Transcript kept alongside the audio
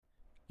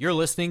You're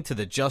listening to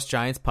the Just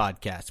Giants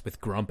podcast with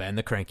Grump and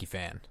the Cranky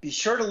Fan. Be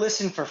sure to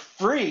listen for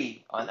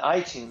free on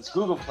iTunes,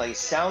 Google Play,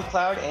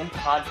 SoundCloud, and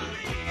Podbean.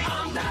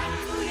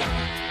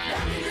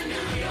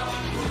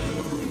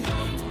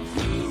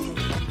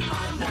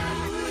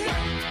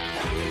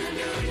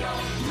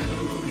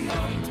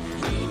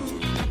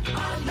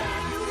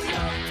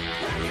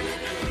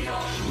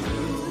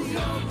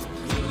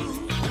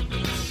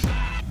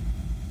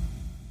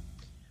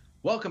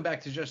 Welcome back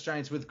to Just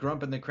Giants with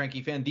Grump and the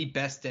Cranky Fan, the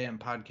best damn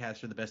podcast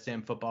for the best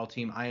damn football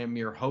team. I am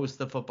your host,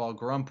 the Football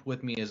Grump.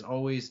 With me, as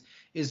always,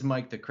 is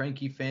Mike, the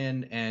Cranky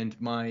Fan, and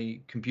my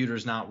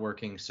computer's not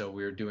working, so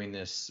we're doing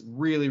this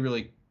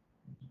really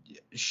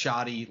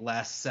shoddy,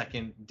 last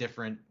second,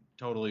 different,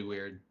 totally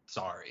weird.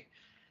 Sorry.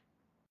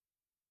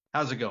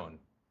 How's it going?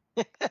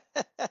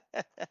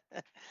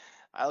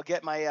 I'll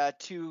get my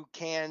two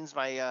cans,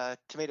 my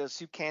tomato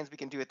soup cans. We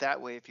can do it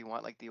that way if you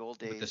want, like the old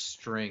days. With the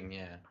string,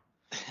 yeah.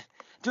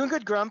 Doing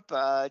good, Grump.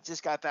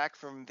 Just got back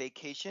from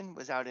vacation.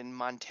 Was out in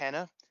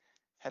Montana.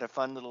 Had a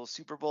fun little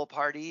Super Bowl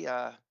party.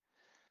 A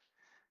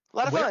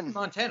lot of fun. In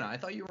Montana? I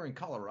thought you were in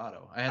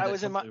Colorado. I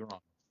was wrong.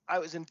 I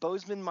was in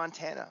Bozeman,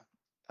 Montana.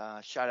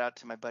 Shout out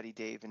to my buddy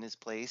Dave and his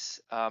place.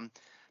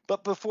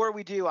 But before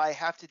we do, I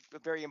have a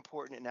very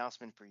important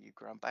announcement for you,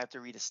 Grump. I have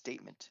to read a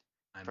statement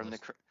from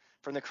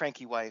the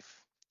cranky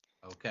wife.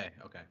 Okay.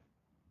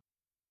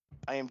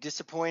 I am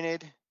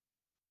disappointed.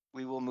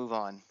 We will move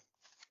on.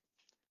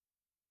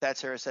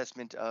 That's her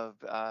assessment of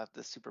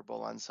the Super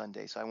Bowl on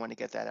Sunday. So I want to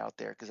get that out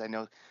there because I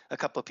know a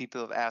couple of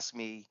people have asked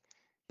me,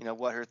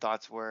 what her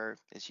thoughts were.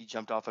 If she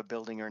jumped off a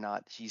building or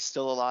not. She's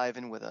still alive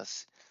and with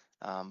us.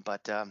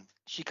 But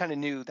she kind of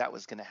knew that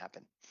was going to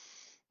happen.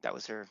 That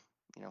was her,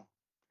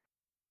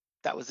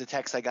 that was the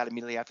text I got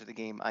immediately after the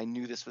game. I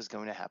knew this was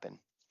going to happen.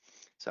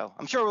 So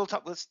I'm sure we'll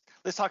talk. Let's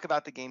talk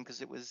about the game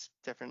because it was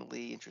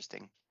definitely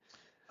interesting.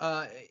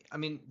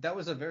 That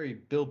was a very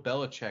Bill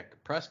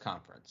Belichick press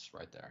conference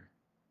right there.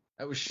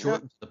 That was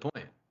short to the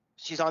point.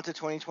 She's on to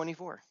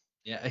 2024.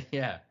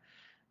 Yeah.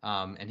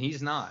 And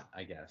he's not,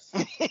 I guess.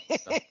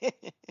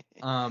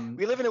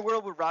 We live in a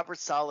world where Robert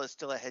Saleh is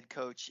still a head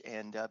coach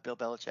and Bill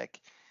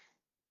Belichick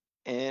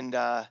and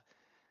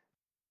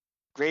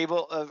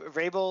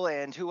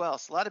Vrabel and who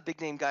else? A lot of big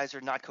name guys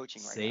are not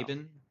coaching right now.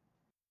 Saban?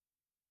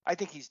 I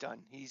think he's done.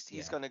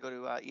 He's going to go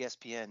to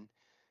ESPN.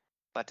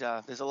 But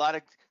there's a lot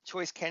of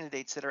choice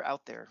candidates that are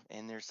out there,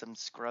 and there's some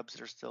scrubs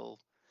that are still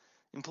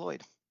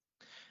employed.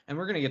 And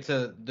we're going to get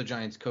to the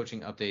Giants coaching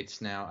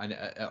updates now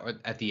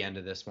at the end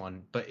of this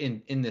one, but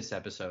in this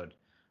episode.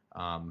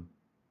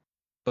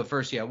 But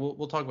first,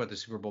 we'll talk about the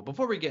Super Bowl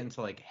before we get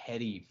into like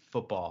heady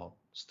football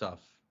stuff.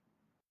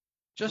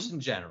 Just in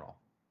general,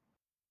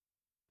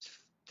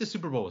 the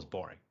Super Bowl was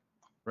boring,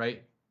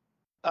 right?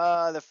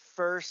 The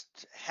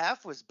first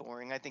half was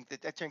boring. I think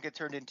that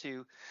turned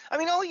into. I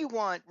mean, all you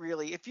want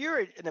really, if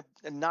you're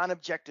a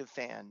non-objective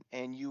fan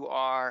and you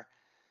are,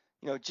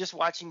 just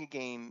watching a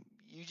game,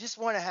 you just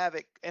want to have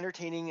it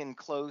entertaining and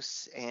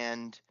close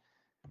and,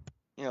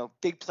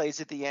 big plays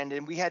at the end.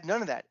 And we had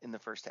none of that in the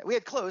first half. We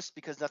had close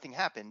because nothing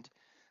happened.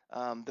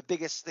 The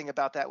biggest thing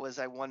about that was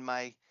I won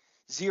my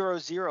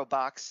 0-0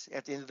 box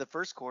at the end of the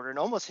first quarter and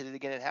almost hit it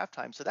again at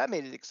halftime. So that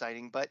made it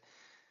exciting. But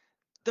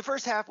the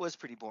first half was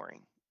pretty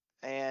boring.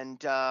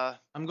 And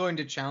I'm going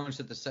to challenge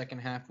that the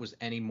second half was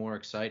any more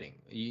exciting.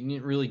 You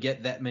didn't really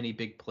get that many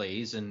big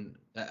plays. And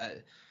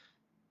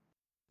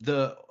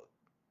the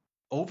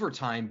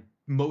overtime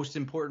most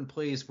important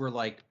plays were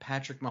like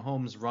Patrick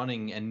Mahomes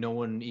running and no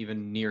one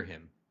even near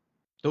him.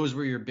 Those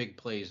were your big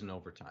plays in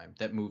overtime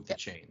that moved the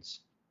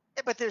chains.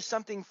 Yeah, but there's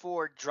something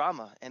for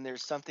drama and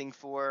there's something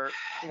for,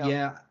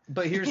 Yeah,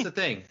 but here's the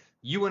thing.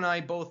 You and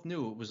I both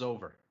knew it was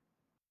over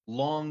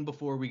long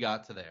before we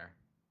got to there.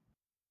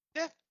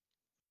 Yeah.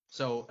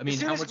 So,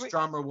 how much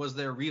drama was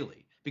there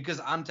really?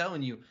 Because I'm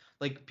telling you,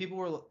 like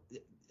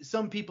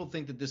some people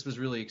think that this was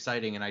really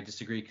exciting, and I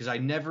disagree because I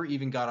never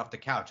even got off the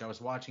couch. I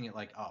was watching it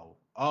like, oh,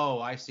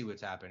 I see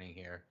what's happening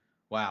here.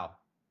 Wow.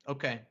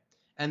 Okay.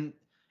 And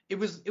it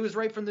was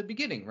right from the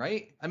beginning,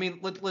 right? I mean,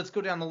 let's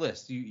go down the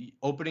list.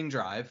 Opening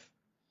drive,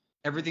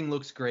 everything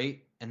looks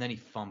great, and then he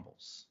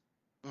fumbles.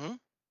 Mm-hmm.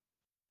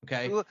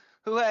 Okay. Who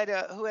had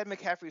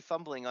McCaffrey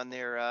fumbling on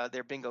their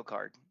bingo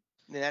card?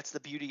 And that's the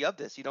beauty of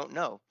this. You don't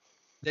know.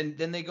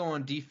 Then they go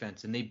on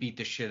defense and they beat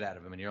the shit out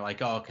of him, and you're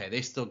like, oh, okay,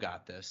 they still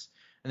got this.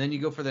 And then you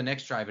go for the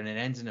next drive, and it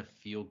ends in a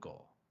field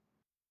goal.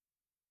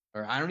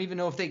 Or I don't even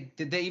know if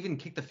did they even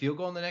kick the field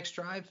goal in the next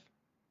drive?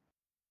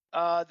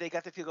 They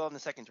got the field goal in the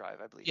second drive,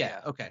 I believe.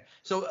 Yeah. Okay.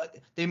 So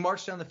they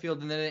marched down the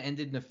field, and then it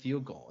ended in a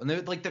field goal. And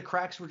the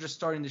cracks were just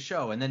starting to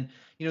show. And then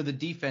the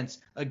defense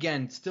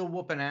again still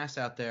whooping ass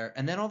out there.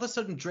 And then all of a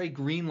sudden, Dre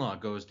Greenlaw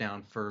goes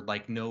down for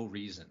like no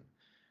reason.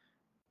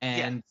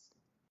 And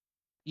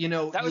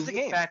that was the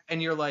game. Back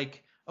and you're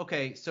like,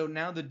 okay, so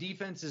now the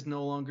defense is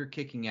no longer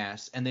kicking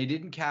ass, and they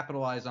didn't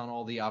capitalize on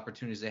all the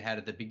opportunities they had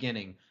at the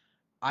beginning.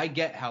 I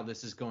get how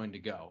this is going to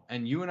go.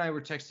 And you and I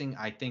were texting,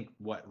 I think,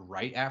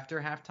 right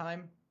after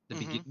halftime, the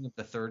beginning of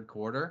the third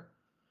quarter.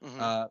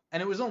 And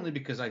it was only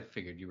because I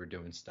figured you were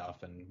doing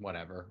stuff and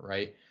whatever,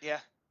 right? Yeah.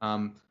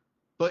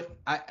 But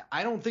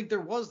I don't think there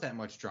was that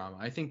much drama.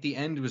 I think the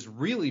end was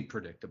really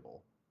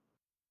predictable.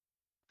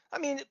 I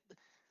mean,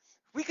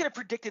 we could have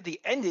predicted the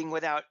ending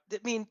without. I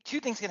mean, two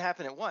things can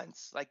happen at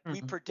once. Like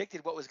we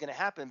predicted what was going to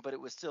happen, but it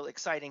was still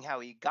exciting how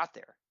he got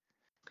there.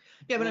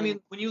 Yeah, but I mean,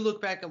 when you look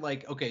back at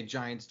like, okay,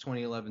 Giants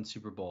 2011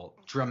 Super Bowl,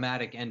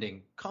 dramatic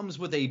ending comes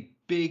with a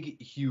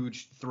big,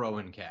 huge throw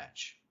and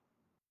catch.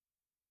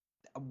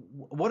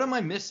 What am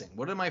I missing?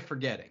 What am I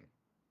forgetting?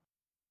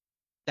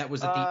 That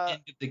was at the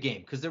end of the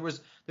game, because there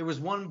was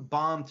one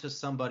bomb to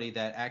somebody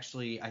that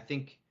actually I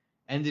think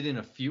ended in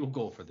a field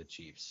goal for the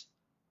Chiefs.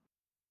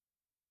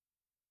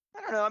 I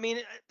don't know. I mean,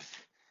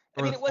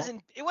 it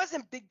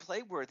wasn't big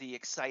play worthy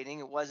exciting.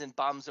 It wasn't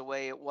bombs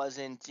away. It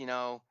wasn't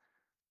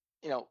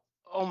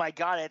oh my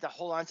God, I had to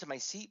hold on to my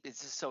seat.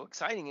 It's just so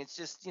exciting. It's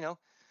just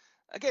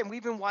again,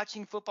 we've been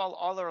watching football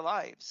all our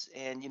lives,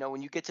 and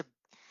when you get to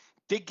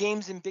big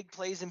games and big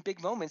plays and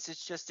big moments,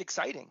 it's just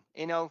exciting.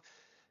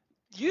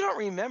 You don't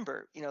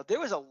remember, there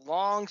was a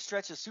long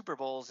stretch of Super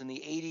Bowls in the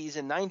 80s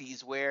and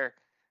 90s where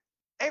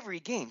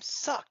every game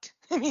sucked.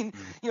 I mean,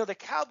 the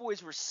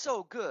Cowboys were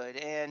so good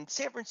and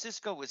San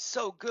Francisco was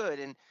so good,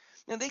 and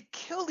they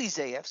kill these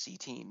AFC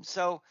teams.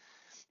 So,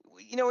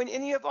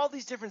 and you have all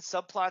these different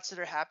subplots that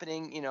are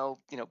happening,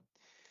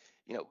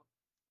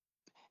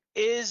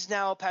 is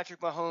now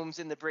Patrick Mahomes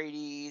in the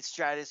Brady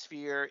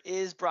stratosphere?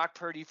 Is Brock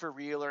Purdy for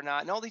real or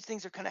not? And all these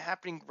things are kind of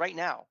happening right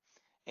now.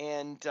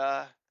 And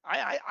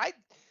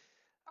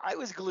I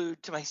was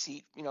glued to my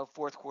seat,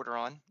 fourth quarter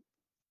on.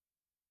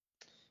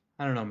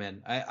 I don't know,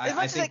 man. As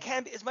much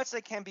as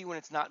I can be when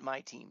it's not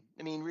my team.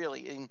 I mean,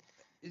 really.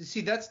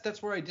 See,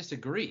 that's where I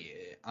disagree.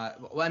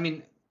 Well, I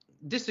mean,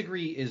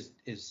 disagree is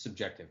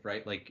subjective,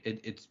 right? Like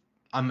it's.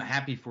 I'm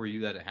happy for you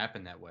that it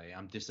happened that way.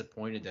 I'm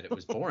disappointed that it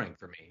was boring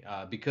for me.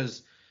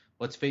 Because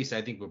let's face it,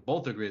 I think we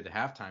both agree that the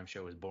halftime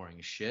show is boring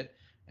as shit,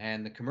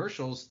 and the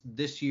commercials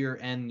this year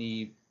and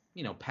the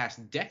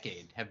past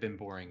decade have been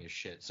boring as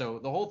shit. So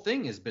the whole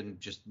thing has been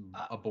just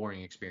a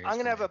boring experience. I'm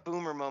gonna have a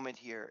boomer moment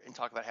here and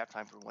talk about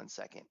halftime for 1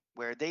 second,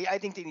 where I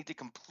think they need to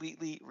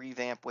completely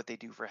revamp what they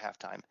do for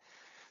halftime.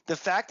 The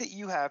fact that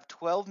you have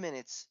 12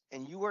 minutes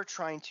and you are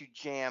trying to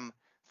jam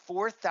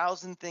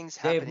 4,000 things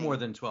happening. They have more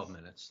than 12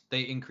 minutes.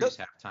 They increase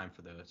halftime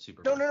for the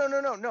Super Bowl.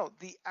 No.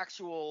 The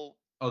actual.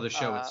 The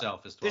show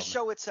itself is 12 The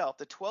show itself.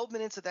 The 12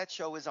 minutes of that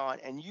show is on,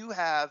 and you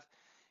have.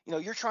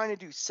 You're trying to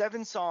do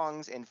 7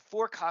 songs and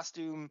 4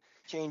 costume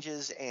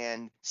changes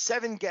and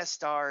 7 guest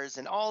stars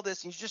and all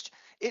this. And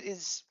it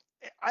is.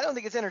 I don't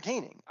think it's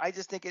entertaining. I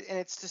just think and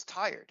it's just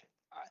tired.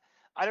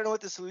 I don't know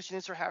what the solution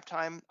is for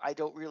halftime. I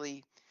don't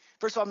really.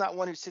 First of all, I'm not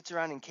one who sits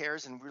around and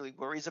cares and really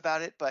worries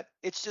about it, but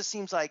it just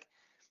seems like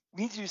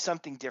we need to do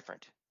something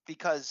different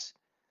because,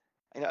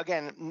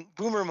 again,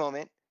 boomer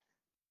moment.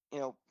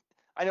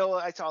 I know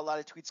I saw a lot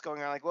of tweets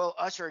going around like, well,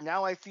 Usher,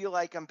 now I feel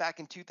like I'm back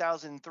in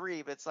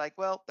 2003, but it's like,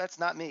 well, that's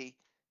not me.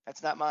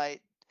 That's not my,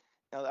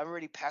 I'm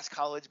already past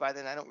college by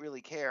then. I don't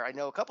really care. I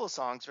know a couple of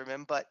songs from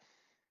him, but,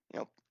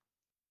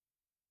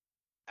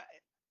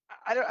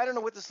 I don't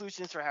know what the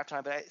solution is for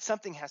halftime, but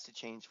something has to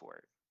change for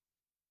it.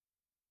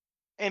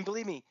 And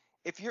believe me,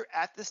 if you're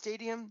at the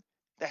stadium,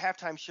 the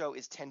halftime show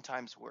is 10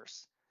 times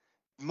worse.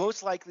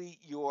 Most likely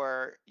you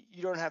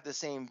don't have the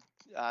same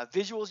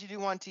visuals you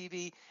do on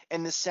TV,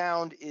 and the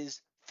sound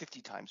is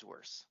 50 times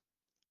worse.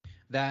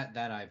 That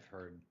I've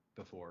heard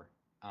before.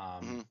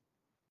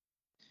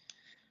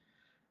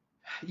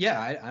 Yeah,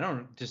 I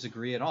don't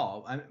disagree at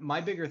all. My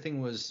bigger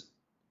thing was,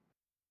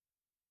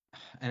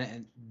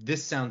 and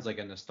this sounds like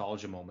a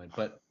nostalgia moment,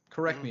 but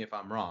correct me if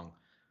I'm wrong.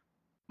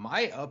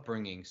 My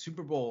upbringing,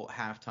 Super Bowl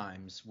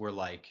halftimes were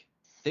like,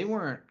 they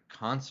weren't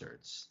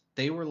concerts.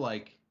 They were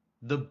like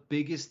the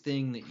biggest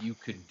thing that you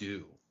could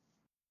do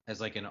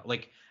as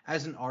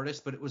as an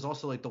artist, but it was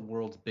also like the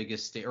world's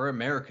biggest stage or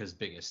America's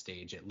biggest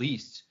stage, at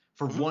least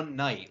for one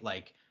night.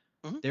 Like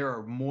there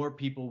are more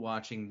people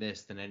watching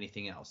this than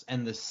anything else.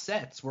 And the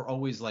sets were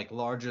always like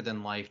larger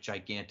than life,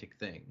 gigantic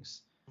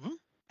things.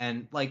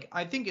 And like,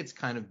 I think it's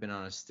kind of been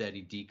on a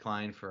steady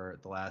decline for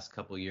the last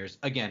couple of years.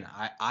 Again,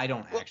 I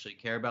don't actually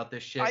care about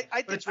this shit,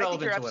 but it's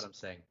relevant to what I'm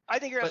saying. I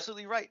think you're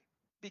absolutely right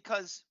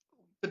because.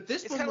 But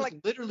this one was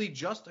literally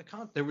just a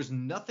concert. There was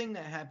nothing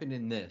that happened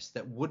in this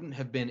that wouldn't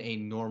have been a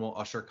normal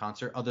Usher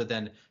concert other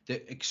than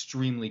the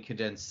extremely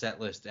condensed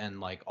set list and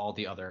like all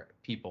the other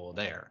people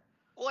there.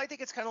 Well, I think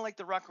it's kind of like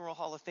the Rock and Roll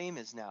Hall of Fame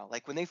is now.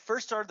 Like when they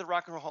first started the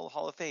Rock and Roll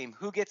Hall of Fame,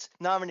 who gets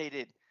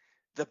nominated?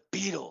 The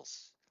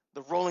Beatles,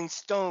 the Rolling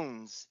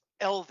Stones,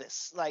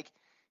 Elvis. Like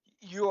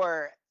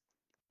your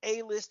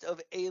A-list of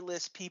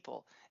A-list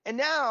people. And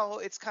now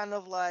it's kind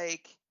of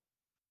like,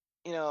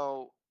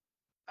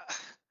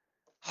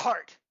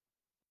 Heart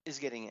is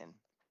getting in.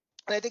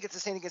 And I think it's the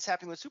same thing that's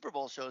happening with Super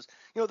Bowl shows.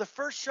 The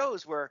first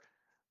shows were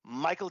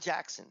Michael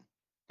Jackson,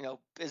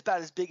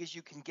 about as big as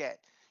you can get.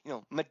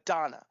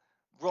 Madonna,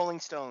 Rolling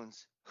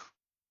Stones,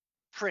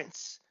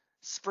 Prince,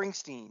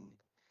 Springsteen.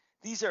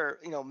 These are,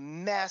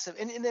 massive.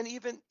 And then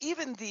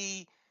even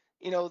the,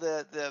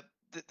 the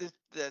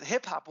the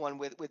hip hop one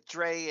with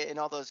Dre and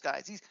all those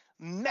guys. These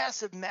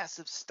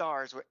massive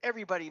stars where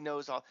everybody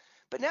knows all.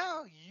 But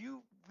now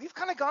we've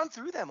kind of gone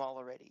through them all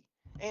already,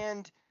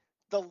 and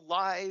the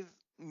live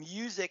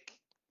music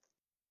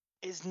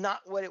is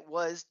not what it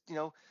was.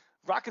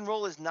 Rock and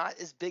roll is not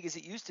as big as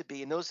it used to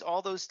be, and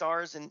all those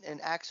stars and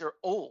acts are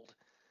old.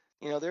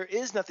 There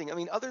is nothing. I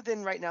mean, other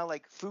than right now,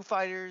 like Foo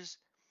Fighters,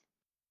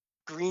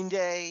 Green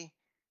Day.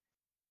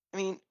 I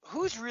mean,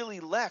 who's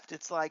really left?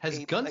 It's like has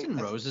Guns N'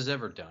 Roses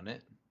ever done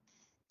it?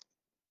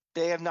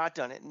 They have not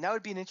done it, and that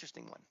would be an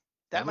interesting one.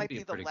 That might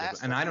be the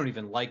last. And I don't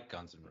even like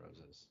Guns N'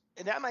 Roses.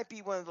 And that might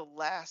be one of the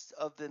last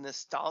of the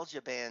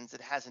nostalgia bands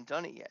that hasn't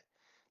done it yet.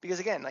 Because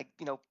again, like,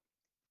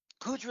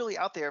 who's really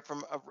out there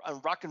from a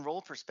rock and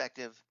roll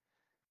perspective?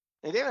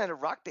 They haven't had a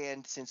rock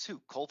band since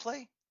who?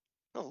 Coldplay?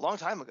 No, a long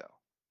time ago.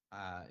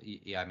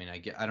 Yeah, I mean,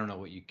 I don't know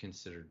what you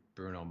consider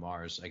Bruno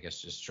Mars. I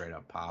guess just straight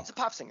up pop. It's a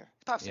pop singer.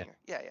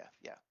 Yeah.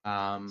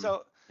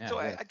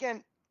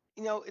 Again,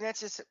 and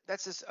that's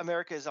just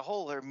America as a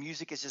whole. Their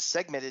music is just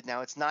segmented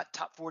now. It's not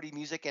top 40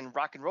 music and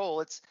rock and roll.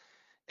 It's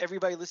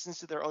everybody listens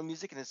to their own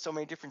music, and there's so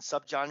many different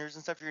subgenres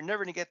and stuff. You're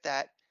never gonna get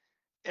that.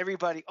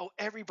 Everybody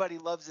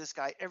loves this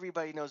guy.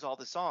 Everybody knows all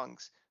the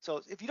songs.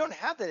 So if you don't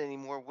have that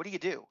anymore, what do you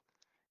do?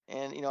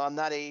 And I'm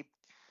not a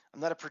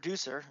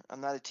producer.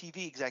 I'm not a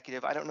TV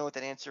executive. I don't know what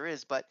that answer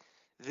is, but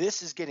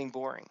this is getting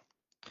boring.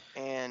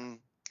 And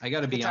I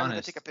got to be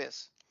honest. To take a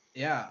piss.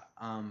 Yeah.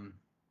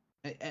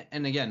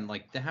 And again,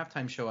 like the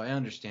halftime show, I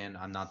understand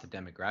I'm not the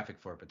demographic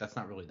for it, but that's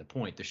not really the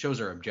point. The shows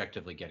are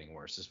objectively getting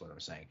worse, is what I'm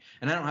saying.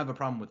 And I don't have a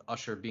problem with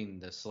Usher being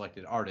the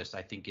selected artist.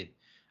 I think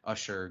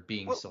Usher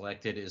being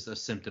selected is a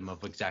symptom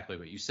of exactly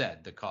what you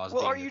said. The cause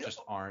being there just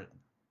aren't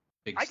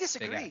big. I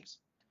disagree. Big acts.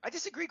 I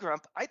disagree,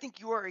 Grump. I think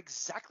you are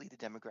exactly the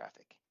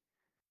demographic.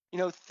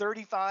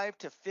 35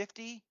 to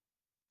 50.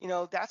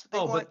 That's what they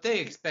want. Oh, but they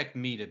expect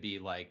me to be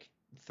like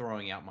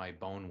throwing out my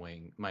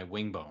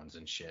wing bones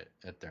and shit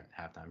at their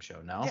halftime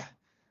show. No. Yeah,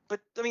 but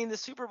I mean, the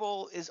Super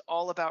Bowl is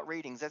all about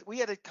ratings. We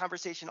had a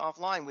conversation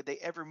offline. Would they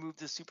ever move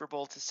the Super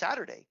Bowl to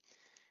Saturday?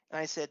 And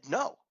I said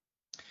no,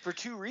 for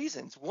two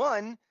reasons.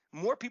 One,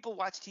 more people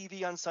watch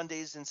TV on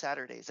Sundays than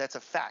Saturdays. That's a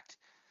fact.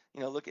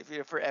 Look at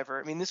it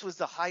forever. I mean, this was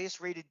the highest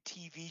rated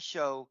TV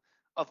show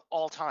of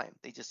all time.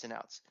 They just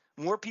announced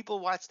more people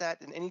watch that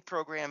than any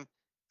program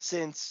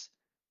since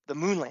the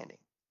moon landing,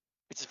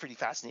 which is pretty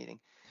fascinating.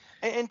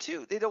 And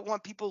two, they don't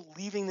want people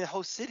leaving the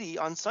host city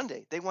on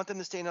Sunday. They want them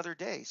to stay another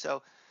day.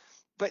 So,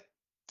 but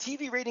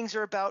TV ratings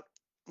are about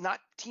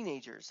not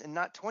teenagers and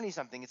not 20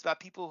 something. It's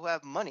about people who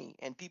have money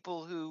and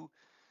people who,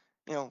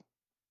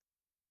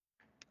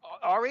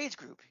 our age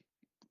group.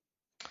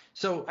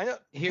 So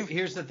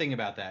here's the thing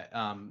about that.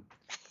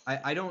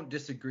 I don't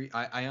disagree.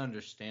 I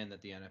understand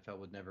that the NFL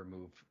would never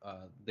move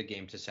the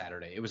game to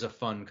Saturday. It was a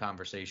fun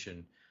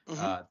conversation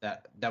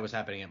that was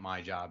happening at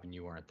my job and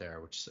you weren't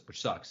there, which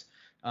sucks.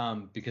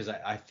 Because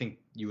I think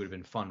you would have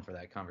been fun for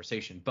that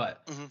conversation.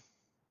 But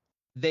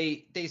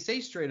they say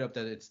straight up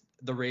that it's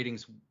the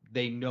ratings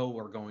they know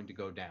are going to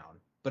go down.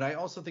 But I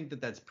also think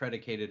that that's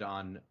predicated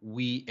on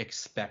we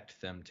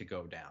expect them to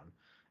go down.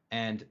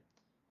 And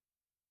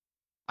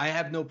I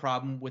have no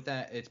problem with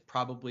that. It's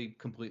probably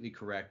completely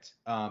correct.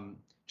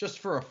 Just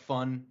for a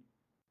fun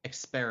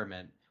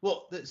experiment.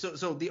 Well,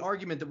 so the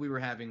argument that we were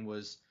having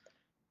was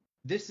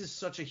this is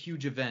such a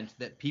huge event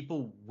that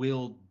people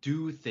will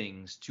do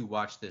things to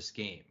watch this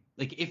game.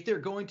 Like if they're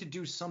going to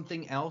do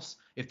something else,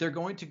 if they're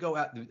going to go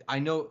out, I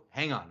know,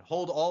 hang on,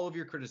 hold all of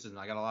your criticism.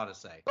 I got a lot to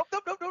say.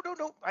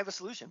 No. I have a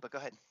solution, but go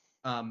ahead.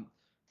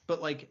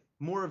 But like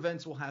more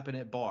events will happen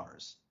at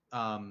bars.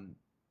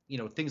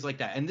 Things like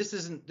that. And this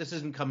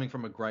isn't coming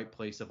from a gripe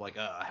place of like,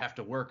 I have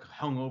to work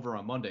hungover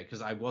on Monday,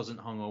 because I wasn't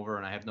hungover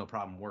and I have no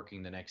problem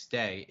working the next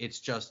day. It's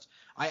just,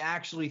 I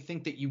actually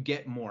think that you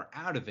get more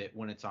out of it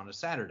when it's on a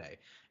Saturday.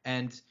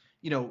 And,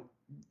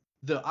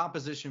 the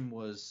opposition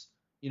was,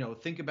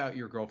 think about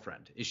your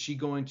girlfriend. Is she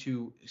going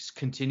to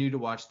continue to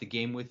watch the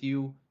game with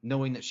you,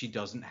 knowing that she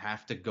doesn't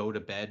have to go to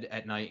bed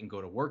at night and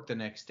go to work the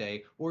next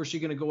day? Or is she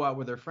going to go out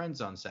with her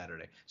friends on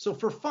Saturday? So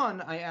for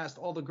fun, I asked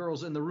all the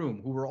girls in the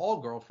room, who were all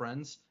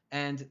girlfriends,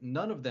 and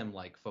none of them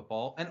like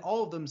football. And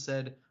all of them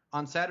said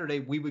on Saturday,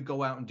 we would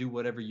go out and do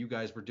whatever you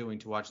guys were doing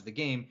to watch the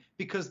game,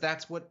 because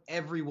that's what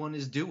everyone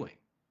is doing.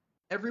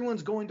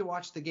 Everyone's going to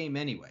watch the game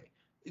anyway.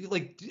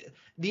 Like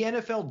the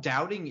NFL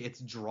doubting its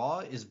draw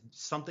is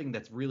something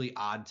that's really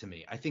odd to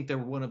me. I think they're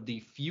one of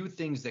the few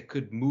things that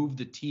could move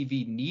the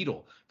TV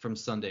needle from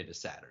Sunday to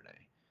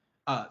Saturday.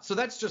 So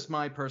that's just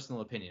my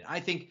personal opinion. I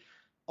think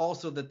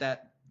also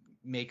that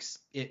makes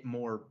it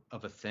more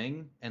of a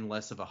thing and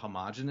less of a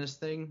homogenous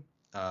thing.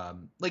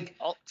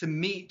 To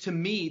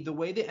me, the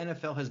way the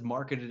NFL has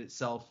marketed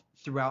itself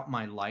throughout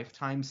my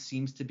lifetime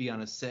seems to be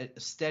on a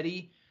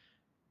steady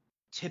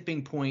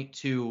tipping point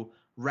to,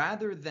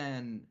 rather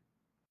than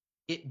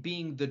it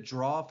being the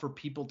draw for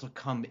people to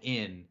come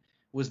in,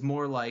 was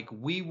more like,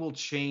 we will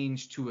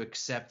change to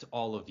accept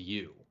all of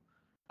you,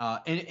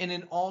 and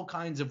in all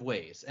kinds of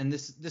ways. And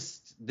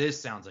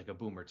this sounds like a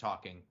boomer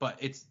talking, but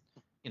it's,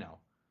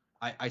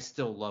 I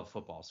still love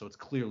football, so it's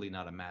clearly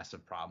not a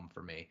massive problem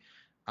for me.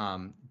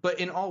 But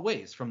in all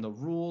ways, from the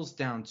rules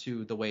down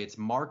to the way it's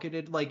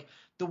marketed, like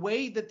the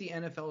way that the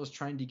NFL is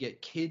trying to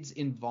get kids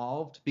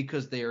involved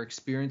because they are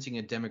experiencing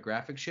a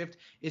demographic shift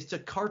is to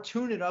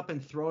cartoon it up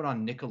and throw it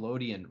on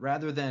Nickelodeon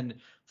rather than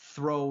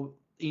throw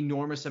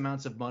enormous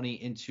amounts of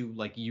money into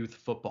like youth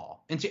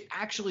football. And to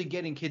actually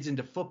getting kids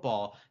into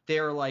football,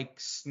 they're like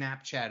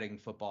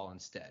Snapchatting football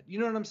instead. You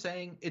know what I'm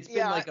saying? It's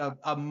been like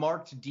a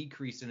marked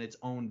decrease in its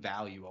own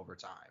value over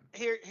time.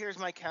 Here's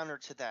my counter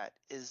to that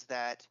is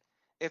that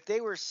if they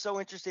were so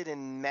interested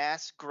in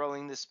mass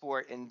growing the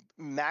sport and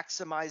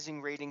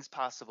maximizing ratings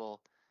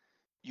possible,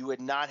 you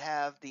would not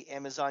have the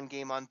Amazon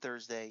game on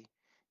Thursday.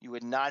 You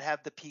would not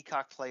have the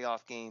Peacock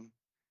playoff game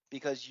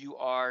because you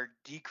are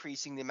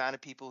decreasing the amount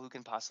of people who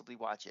can possibly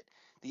watch it.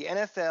 The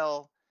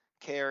NFL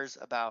cares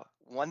about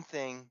one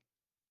thing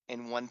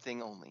and one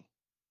thing only: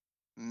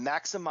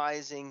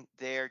 maximizing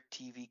their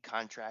TV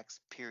contracts,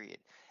 period.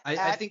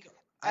 I think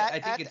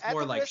it's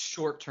more like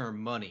short-term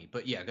money,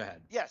 but yeah, go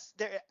ahead. Yes,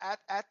 they're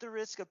at the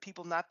risk of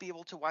people not be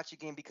able to watch a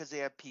game because they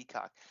have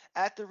Peacock,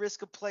 at the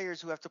risk of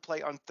players who have to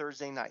play on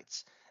Thursday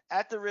nights,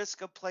 at the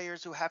risk of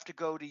players who have to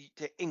go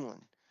to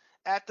England,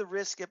 at the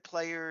risk of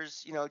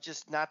players,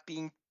 just not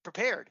being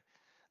prepared,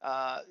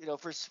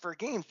 for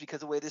games because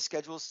of the way the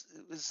schedule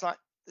is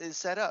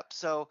set up.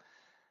 So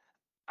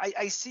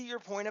I see your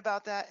point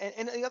about that.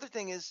 And the other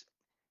thing is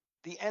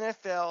the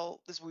NFL,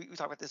 we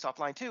talk about this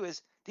offline too,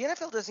 is the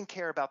NFL doesn't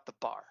care about the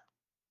bar.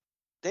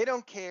 They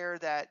don't care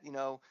that,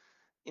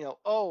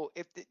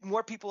 if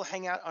more people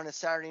hang out on a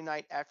Saturday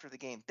night after the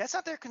game. That's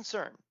not their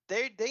concern.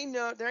 They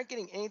know they're not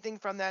getting anything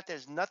from that.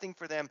 There's nothing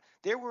for them.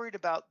 They're worried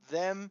about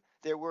them.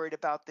 They're worried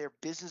about their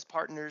business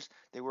partners.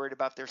 They're worried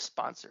about their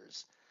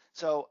sponsors.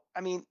 So,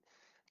 I mean,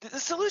 the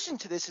solution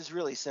to this is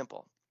really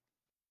simple.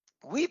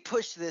 We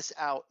pushed this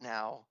out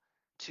now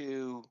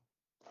to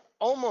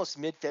almost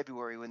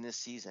mid-February when this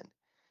season.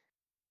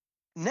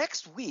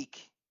 Next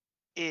week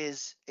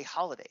is a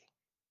holiday.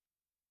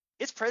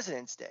 It's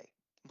President's Day.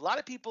 A lot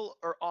of people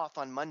are off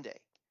on Monday.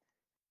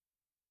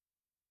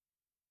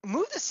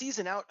 Move the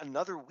season out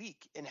another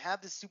week and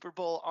have the Super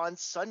Bowl on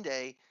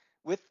Sunday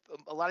with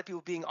a lot of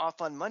people being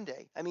off on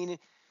Monday. I mean,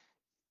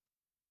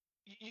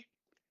 you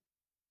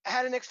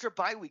had an extra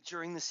bye week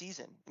during the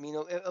season. I mean,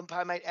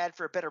 I might add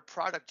for a better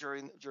product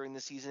during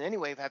the season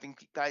anyway, of having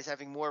guys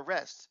having more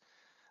rest.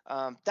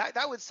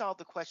 That would solve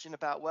the question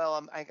about,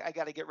 well, I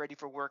got to get ready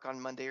for work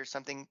on Monday or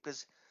something,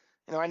 because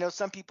I know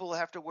some people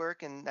have to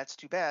work and that's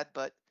too bad,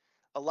 but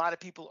a lot of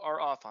people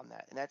are off on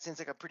that, and that seems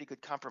like a pretty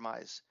good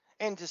compromise.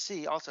 And to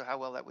see also how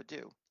well that would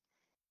do.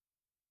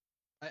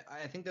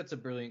 I think that's a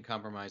brilliant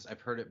compromise.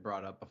 I've heard it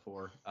brought up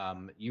before.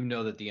 You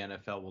know that the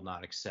NFL will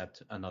not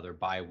accept another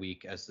bye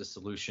week as the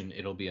solution.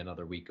 It'll be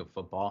another week of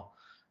football.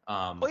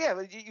 But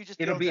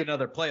it'll be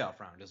another playoff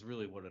round is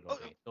really what it'll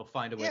be. They'll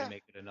find a way to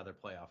make it another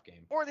playoff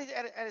game. Or they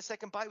add a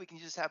second bye week and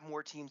you just have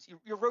more teams.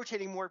 You're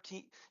rotating more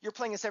teams. You're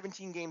playing a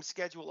 17-game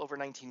schedule over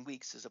 19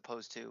 weeks as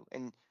opposed to,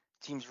 and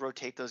teams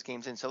rotate those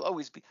games in. So they'll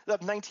always they'll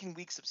have 19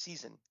 weeks of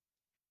season.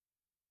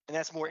 And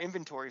that's more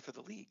inventory for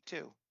the league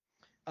too.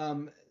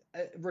 The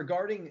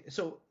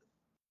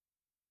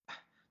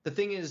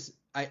thing is,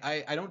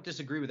 I don't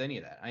disagree with any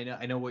of that.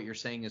 I know what you're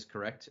saying is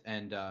correct,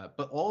 and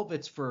but all of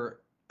it's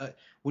for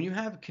when you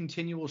have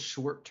continual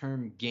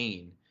short-term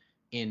gain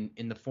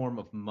in the form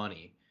of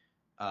money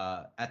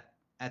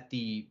at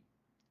the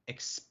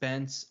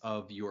expense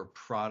of your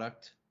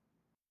product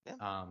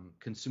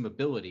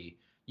consumability,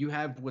 you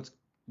have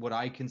what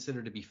I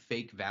consider to be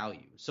fake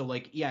value. So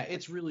like, yeah,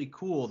 it's really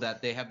cool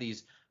that they have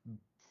these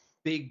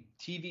big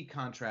TV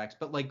contracts,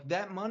 but like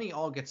that money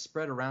all gets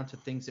spread around to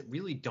things that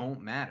really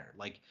don't matter.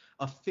 Like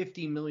a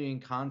 $50 million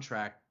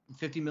contract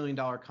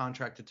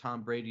to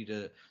Tom Brady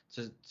to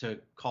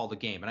call the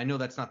game. And I know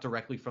that's not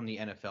directly from the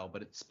NFL,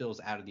 but it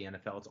spills out of the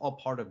NFL. It's all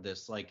part of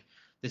this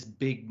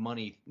big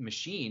money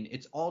machine.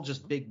 It's all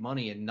just big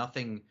money, and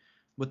nothing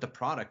with the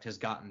product has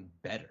gotten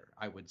better,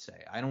 I would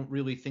say. I don't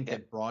really think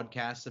that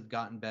broadcasts have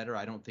gotten better.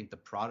 I don't think the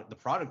product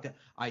that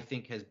I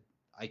think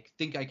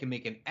I can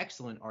make an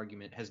excellent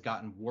argument has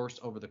gotten worse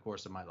over the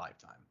course of my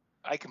lifetime.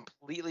 I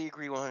completely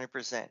agree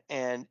 100%.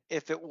 And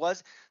if it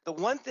was the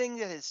one thing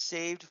that has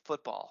saved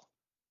football,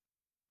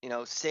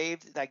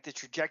 saved like the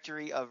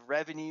trajectory of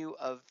revenue,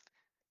 of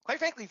quite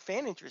frankly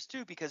fan interest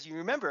too, because you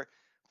remember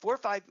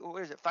 5,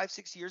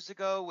 6 years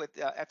ago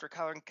with after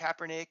Colin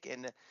Kaepernick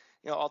and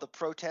all the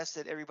protests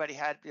that everybody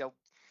had,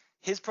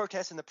 his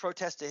protest and the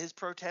protest to his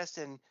protest,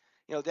 and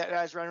that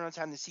was right around the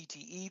time the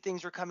CTE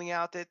things were coming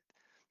out, that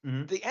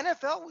the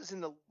NFL was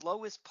in the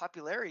lowest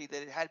popularity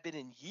that it had been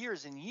in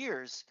years and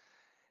years.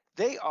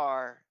 They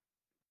are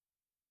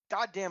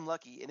goddamn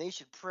lucky, and they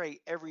should pray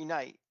every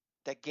night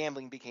that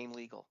gambling became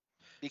legal,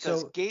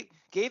 because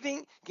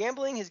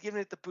gambling has given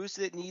it the boost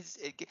that it needs.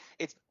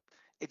 It's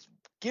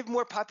given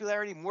more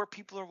popularity, more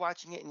people are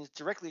watching it, and it's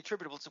directly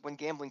attributable to when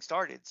gambling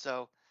started.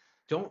 So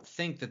don't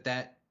think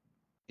that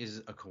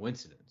is a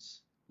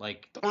coincidence.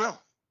 Like, don't know.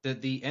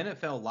 The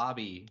NFL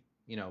lobby,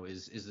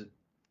 is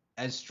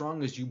as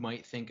strong as you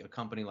might think a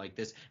company like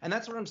this. And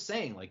that's what I'm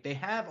saying. Like, they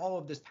have all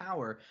of this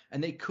power,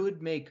 and they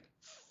could make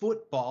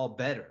football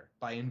better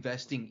by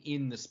investing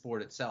in the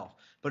sport itself.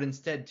 But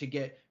instead, to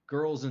get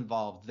girls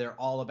involved, they're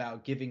all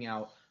about giving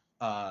out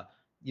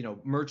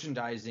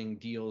merchandising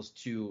deals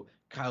to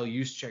Kyle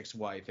Juszczyk's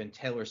wife and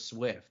Taylor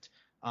Swift.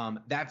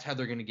 That's how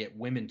they're going to get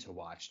women to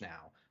watch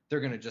now. They're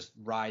going to just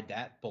ride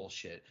that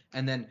bullshit.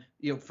 And then,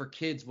 for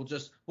kids,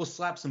 we'll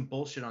slap some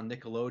bullshit on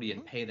Nickelodeon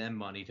and pay them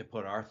money to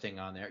put our thing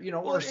on there,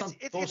 or some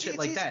bullshit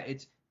like that.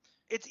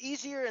 It's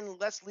easier and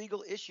less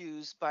legal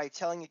issues by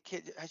telling a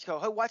kid, go,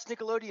 hey, watch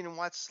Nickelodeon and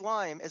watch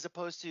Slime, as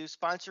opposed to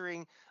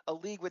sponsoring a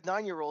league with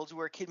 9-year-olds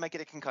where a kid might get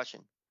a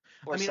concussion.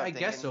 I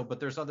guess so, but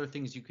there's other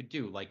things you could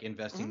do, like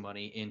investing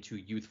money into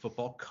youth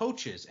football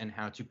coaches and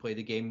how to play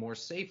the game more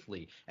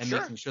safely, and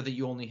making sure that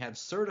you only have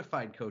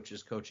certified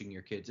coaches coaching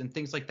your kids and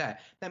things like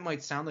that. That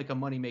might sound like a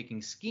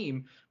money-making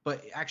scheme,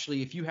 but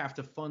actually, if you have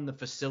to fund the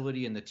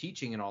facility and the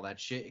teaching and all that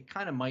shit, it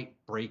kind of might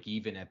break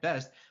even at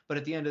best. But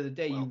at the end of the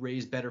day, you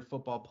raise better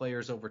football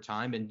players over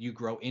time, and you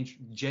grow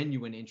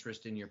genuine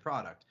interest in your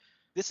product.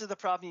 This is the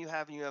problem you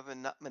have when you have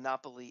a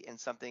monopoly in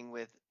something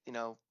with,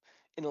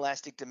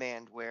 inelastic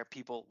demand, where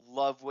people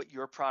love what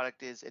your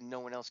product is and no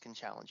one else can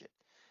challenge it.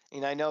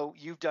 And I know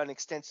you've done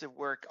extensive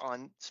work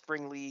on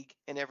Spring League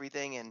and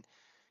everything, and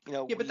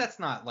but that's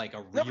not like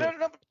a real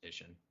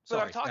competition. But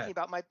I'm talking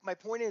about my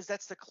point is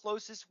that's the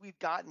closest we've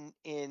gotten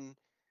in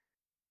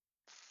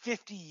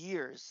 50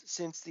 years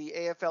since the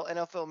AFL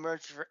NFL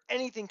merged for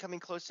anything coming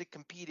close to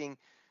competing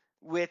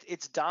with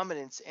its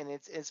dominance and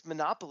its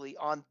monopoly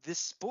on this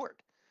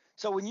sport.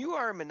 So when you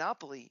are a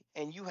monopoly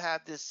and you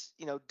have this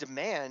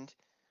demand,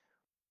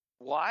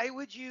 why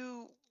would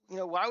you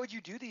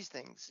do these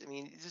things? I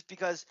mean, just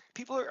because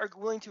people are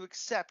willing to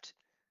accept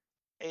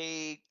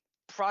a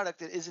product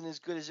that isn't as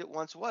good as it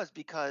once was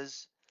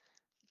because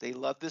they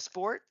love the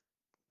sport,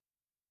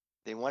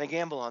 they want to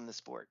gamble on the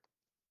sport,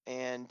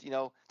 and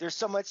there's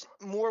so much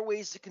more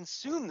ways to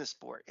consume the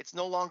sport. It's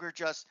no longer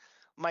just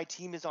my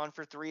team is on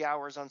for 3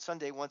 hours on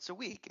Sunday once a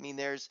week. I mean,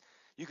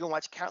 you can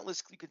watch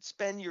countless. You could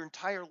spend your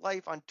entire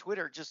life on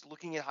Twitter just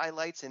looking at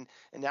highlights and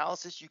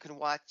analysis. You can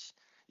watch.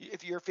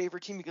 If you're a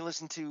favorite team, you can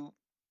listen to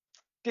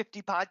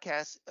 50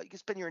 podcasts. You can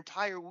spend your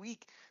entire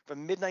week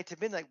from midnight to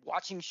midnight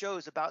watching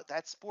shows about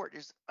that sport.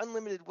 There's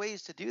unlimited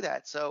ways to do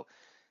that. So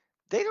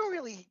they don't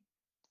really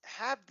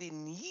have the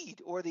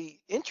need or the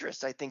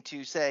interest, I think,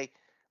 to say,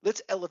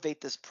 let's elevate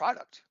this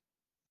product.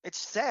 It's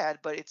sad,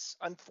 but it's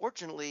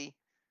unfortunately,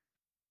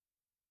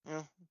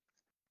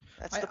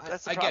 that's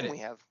the problem we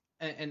have.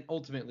 And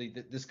ultimately,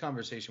 this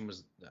conversation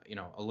was,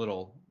 a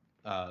little,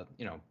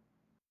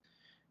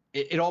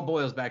 it all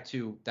boils back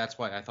to, that's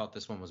why I thought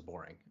this one was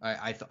boring.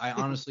 I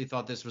honestly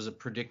thought this was a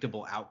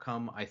predictable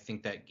outcome. I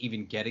think that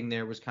even getting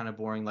there was kind of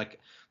boring. Like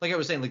I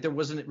was saying, like, there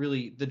wasn't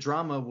really, the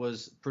drama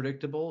was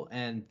predictable,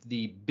 and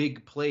the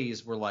big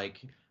plays were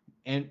like,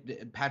 and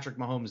Patrick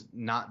Mahomes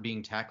not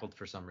being tackled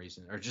for some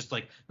reason, or just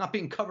like not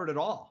being covered at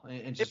all,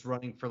 and just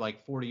running for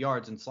like 40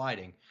 yards and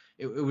sliding.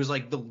 It was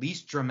like the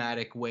least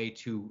dramatic way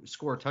to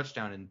score a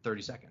touchdown in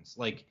 30 seconds.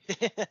 Like,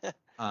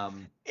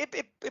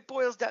 it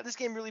boils down. This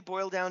game really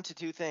boiled down to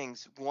two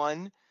things.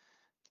 One,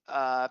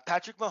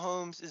 Patrick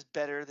Mahomes is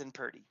better than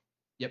Purdy.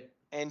 Yep.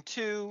 And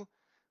two,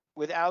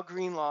 without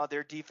Greenlaw,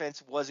 their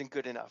defense wasn't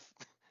good enough.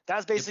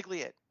 That's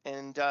basically it.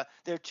 And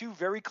they're two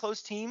very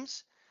close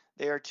teams.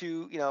 They are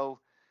two,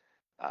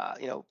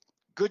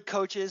 good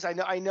coaches.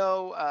 I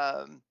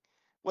know.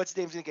 What's his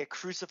name's gonna get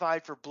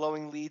crucified for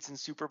blowing leads in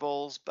Super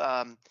Bowls.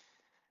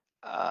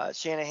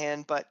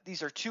 Shanahan, but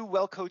these are two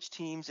well-coached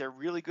teams. They're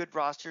really good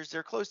rosters.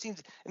 They're close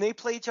teams, and they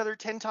play each other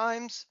 10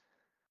 times.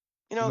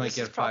 You might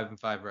get a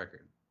 5-5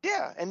 record.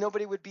 Yeah, and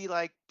nobody would be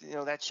like,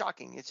 that's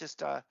shocking. It's just,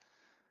 the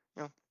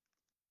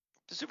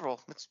Super Bowl.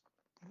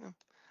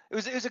 It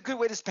was a good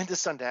way to spend a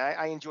Sunday.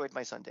 I enjoyed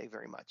my Sunday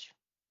very much.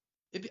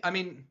 I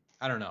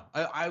don't know.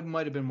 I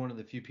might have been one of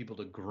the few people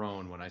to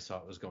groan when I saw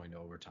it was going to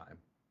overtime,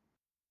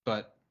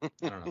 but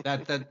I don't know.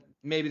 that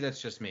maybe that's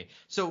just me.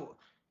 So,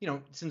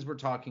 since we're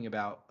talking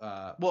about,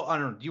 I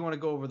don't know. Do you want to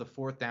go over the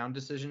 4th down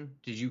decision?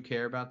 Did you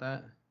care about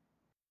that?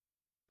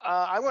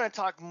 I want to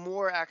talk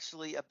more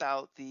actually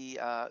about the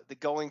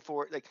going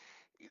for it. Like,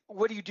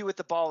 what do you do with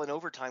the ball in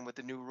overtime with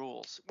the new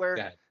rules? All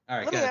right.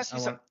 Let me ask you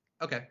something.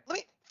 Okay.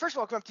 First of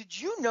all, Grump, did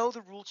you know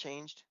the rule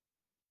changed?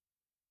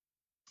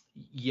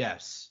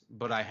 Yes,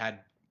 but I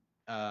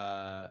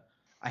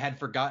had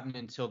forgotten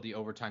until the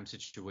overtime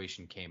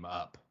situation came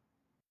up.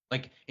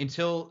 Like,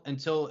 until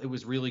it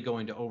was really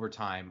going to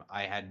overtime,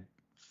 I had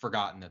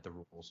forgotten that the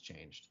rules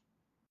changed.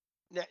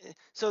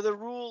 So the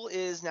rule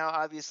is now,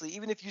 obviously,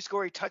 even if you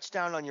score a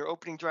touchdown on your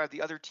opening drive,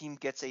 the other team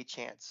gets a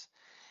chance.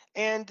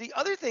 And the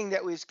other thing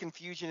that was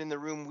confusion in the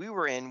room we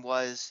were in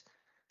was,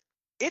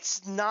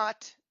 it's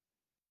not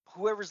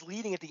whoever's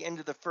leading at the end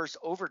of the first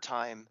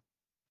overtime,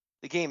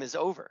 the game is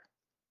over.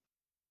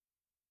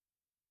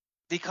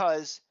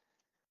 Because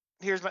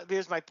here's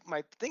my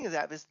thing of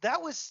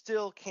that was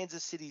still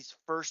Kansas City's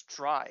first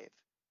drive.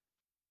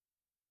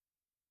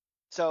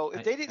 So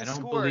if they didn't score,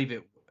 I don't believe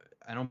it.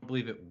 I don't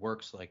believe it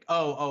works like.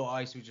 Oh,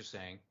 I see what you're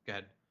saying. Go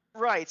ahead.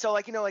 Right. So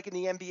like in the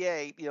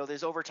NBA,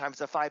 there's overtime.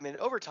 It's a 5-minute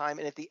overtime,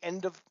 and at the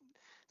end of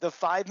the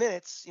 5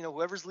 minutes,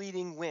 whoever's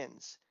leading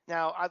wins.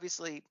 Now,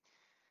 obviously,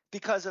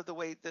 because of the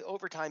way the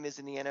overtime is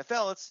in the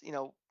NFL, it's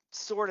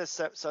sort of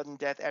sudden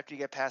death after you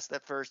get past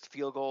that first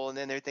field goal and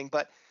then everything.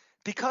 But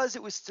because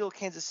it was still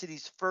Kansas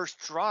City's first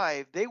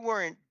drive, they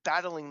weren't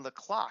battling the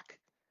clock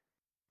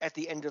at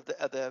the end of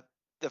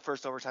the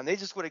first overtime. They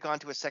just would have gone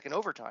to a second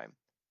overtime,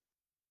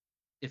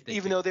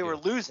 even though they were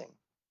losing.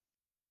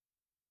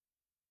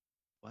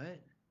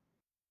 What?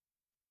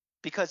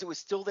 Because it was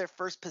still their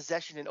first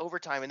possession in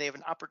overtime, and they have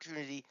an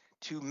opportunity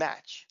to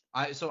match.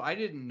 So I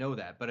didn't know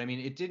that, but I mean,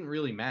 it didn't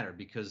really matter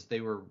because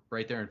they were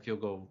right there in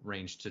field goal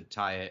range to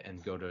tie it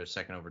and go to a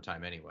second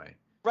overtime anyway.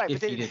 Right,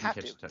 but they didn't have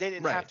to. They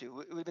didn't have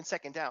to. It would have been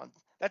second down.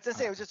 That's the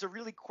same. It was just a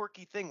really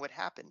quirky thing what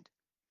happened.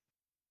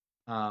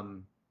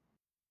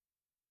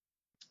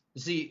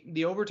 See,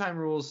 the overtime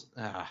rules,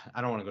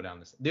 I don't want to go down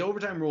this. The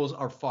overtime rules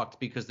are fucked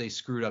because they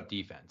screwed up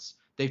defense.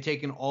 They've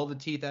taken all the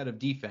teeth out of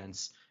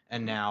defense,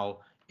 and now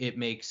it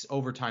makes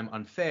overtime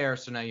unfair.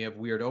 So now you have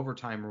weird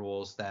overtime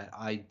rules that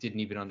I didn't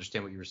even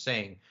understand what you were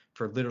saying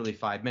for literally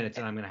 5 minutes,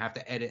 and I'm going to have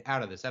to edit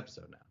out of this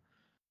episode now.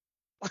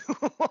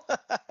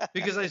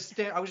 Because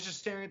I was just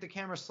staring at the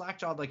camera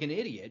slack-jawed like an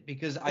idiot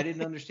because I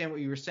didn't understand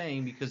what you were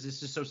saying because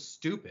this is so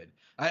stupid.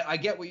 I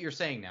get what you're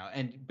saying now,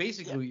 and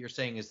basically what you're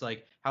saying is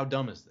like, how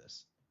dumb is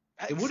this?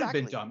 It would have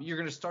been dumb. You're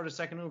going to start a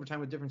second overtime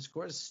with different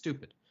scores? It's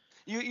stupid.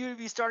 You'd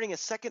be starting a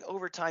second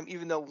overtime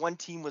even though one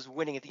team was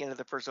winning at the end of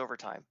the first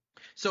overtime.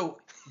 So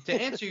to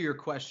answer your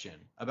question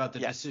about the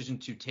decision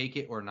to take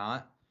it or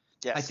not,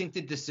 I think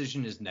the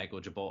decision is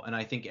negligible, and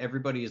I think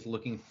everybody is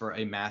looking for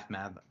a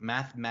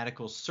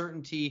mathematical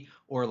certainty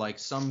or like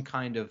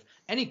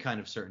any kind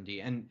of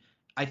certainty. And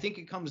I think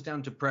it comes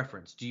down to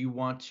preference.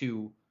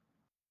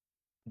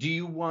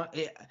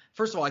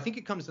 First of all, I think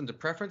it comes down to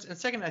preference. And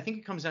second, I think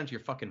it comes down to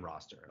your fucking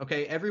roster.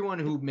 Okay. Everyone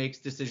who makes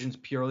decisions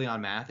purely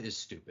on math is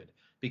stupid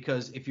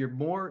because if you're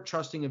more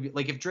trusting of,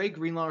 like if Dre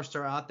Greenlaw are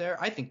still out there,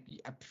 I think,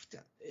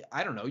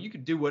 I don't know, you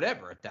could do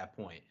whatever at that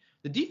point.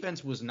 The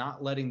defense was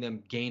not letting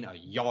them gain a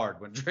yard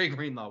when Dre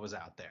Greenlaw was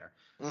out there.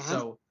 Mm-hmm.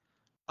 So,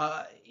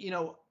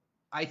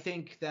 I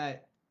think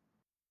that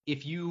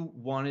if you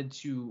wanted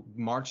to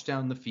march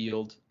down the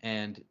field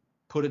and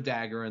put a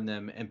dagger in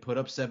them and put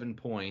up 7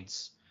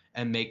 points,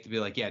 and be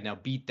like, yeah, now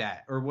beat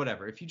that or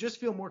whatever. If you just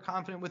feel more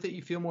confident with it,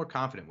 you feel more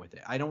confident with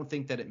it. I don't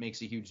think that it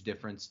makes a huge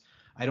difference.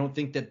 I don't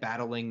think that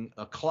battling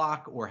a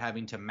clock or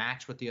having to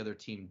match what the other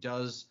team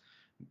does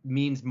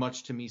means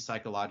much to me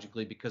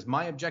psychologically because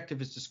my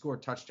objective is to score a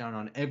touchdown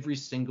on every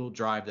single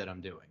drive that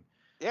I'm doing.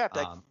 Yeah,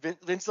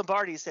 Vince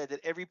Lombardi said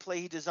that every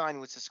play he designed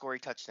was to score a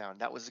touchdown.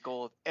 That was the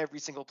goal of every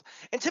single play.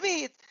 And to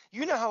me,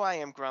 you know how I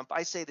am, Grump.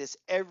 I say this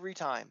every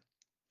time.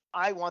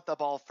 I want the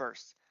ball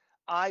first.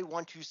 I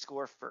want to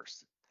score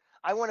first.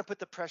 I want to put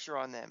the pressure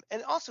on them.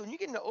 And also, when you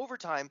get into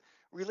overtime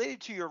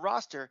related to your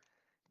roster,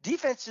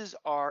 defenses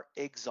are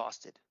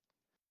exhausted.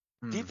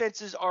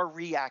 Defenses are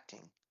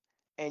reacting.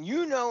 And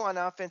on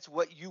offense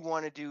what you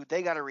want to do,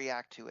 they got to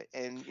react to it.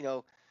 And,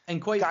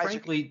 and quite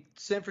frankly,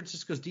 San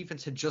Francisco's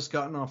defense had just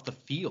gotten off the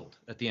field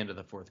at the end of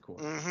the fourth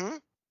quarter. Mm-hmm.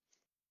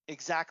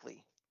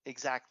 Exactly.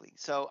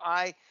 So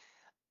I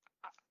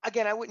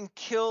wouldn't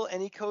kill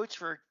any coach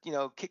for,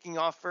 kicking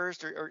off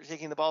first or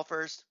taking the ball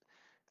first.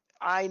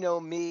 I know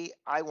me.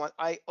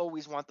 I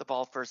always want the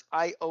ball first.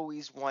 I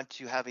always want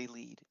to have a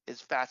lead as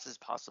fast as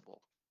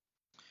possible.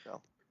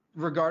 So,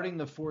 regarding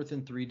the 4th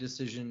and 3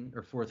 decision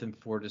or 4th and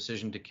 4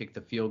 decision to kick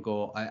the field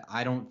goal,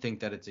 I don't think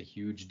that it's a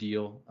huge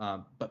deal.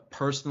 But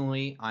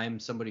personally,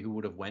 I'm somebody who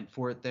would have went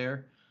for it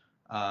there.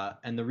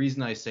 And the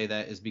reason I say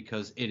that is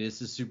because it is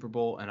the Super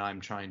Bowl and I'm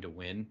trying to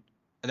win.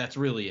 And that's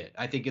really it.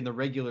 I think in the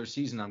regular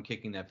season, I'm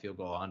kicking that field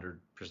goal 100%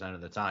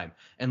 of the time,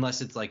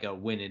 unless it's like a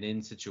win and in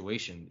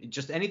situation.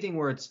 Just anything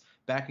where it's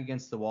back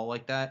against the wall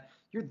like that,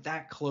 you're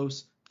that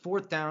close.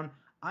 4th down,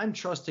 I'm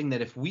trusting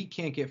that if we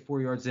can't get 4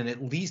 yards, then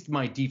at least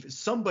my defense,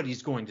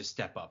 somebody's going to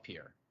step up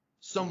here.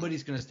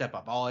 Somebody's going to step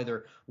up. I'll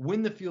either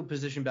win the field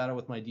position battle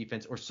with my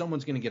defense or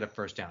someone's going to get a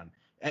first down.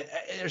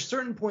 At a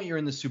certain point, you're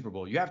in the Super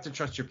Bowl. You have to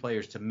trust your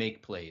players to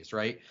make plays,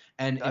 right?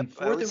 And in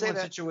 4th and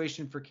 1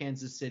 situation for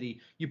Kansas City,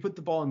 you put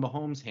the ball in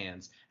Mahomes'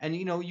 hands. And,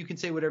 you can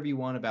say whatever you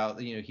want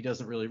about, he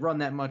doesn't really run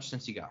that much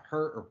since he got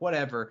hurt or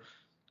whatever.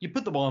 You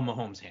put the ball in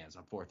Mahomes' hands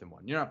on 4th and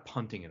 1. You're not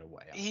punting it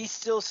away. He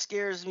still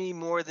scares me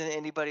more than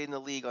anybody in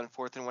the league on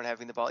 4th and 1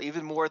 having the ball,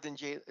 even more than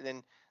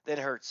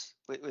Hurts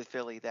with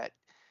Philly, that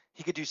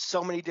he could do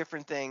so many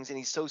different things, and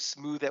he's so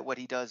smooth at what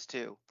he does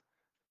too.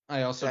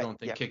 I also don't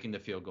think kicking the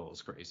field goal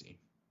is crazy.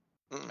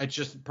 It's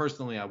just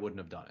personally, I wouldn't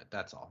have done it.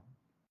 That's all.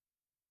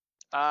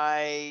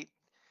 To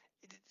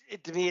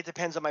me, it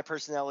depends on my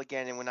personnel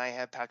again. And when I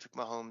have Patrick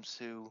Mahomes,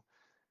 who,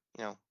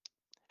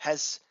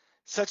 has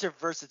such a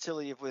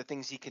versatility of the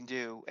things he can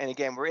do. And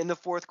again, we're in the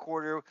 4th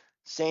quarter,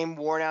 same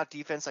worn out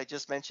defense I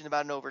just mentioned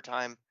about in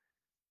overtime.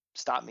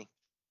 Stop me.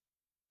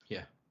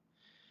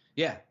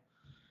 Yeah.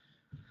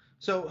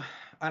 So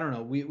I don't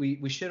know.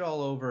 We shit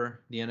all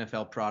over the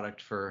NFL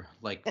product for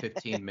like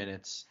 15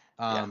 minutes.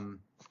 Yeah.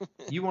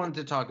 You wanted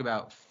to talk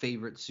about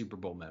favorite Super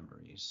Bowl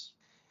memories.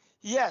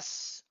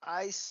 Yes,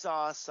 I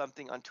saw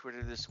something on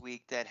Twitter this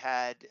week that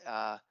had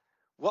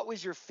what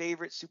was your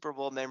favorite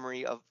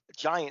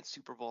Giant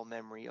Super Bowl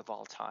memory of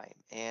all time?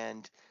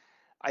 And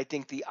I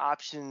think the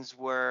options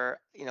were,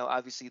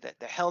 obviously the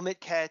helmet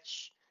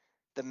catch,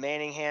 the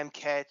Manningham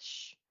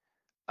catch.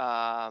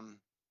 I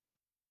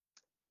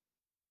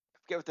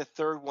forget what the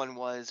third one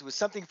was. It was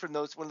something from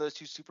one of those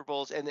two Super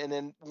Bowls, and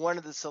then one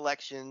of the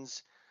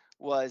selections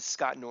was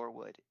Scott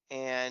Norwood.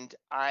 And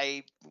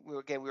we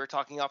were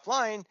talking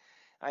offline.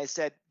 I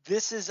said,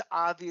 this is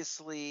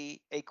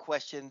obviously a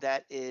question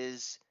that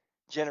is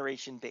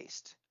generation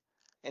based.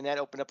 And that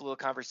opened up a little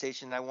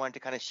conversation. I wanted to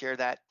kind of share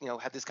that,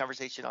 have this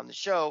conversation on the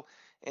show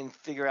and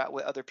figure out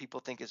what other people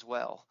think as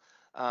well.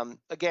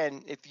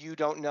 Again, if you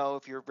don't know,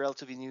 if you're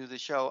relatively new to the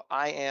show,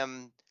 what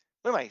am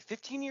I,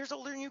 15 years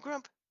older than you,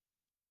 Grump?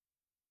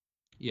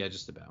 Yeah,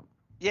 just about.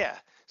 Yeah.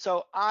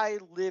 So I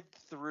lived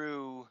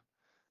through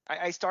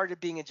I started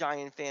being a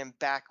Giant fan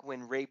back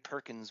when Ray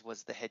Perkins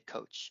was the head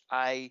coach.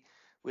 I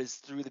was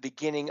through the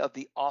beginning of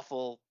the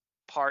awful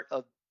part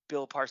of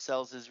Bill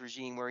Parcells'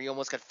 regime where he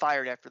almost got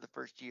fired after the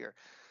first year.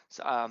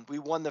 So we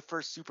won the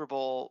first Super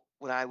Bowl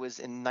when I was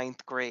in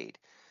 9th grade.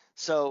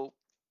 So,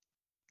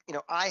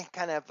 I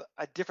kind of have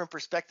a different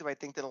perspective, I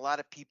think, than a lot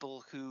of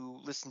people who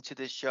listen to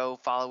this show,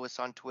 follow us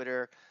on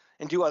Twitter,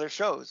 and do other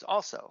shows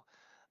also.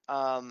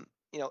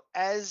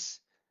 As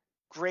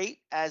great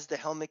as the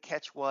helmet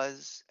catch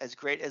was, as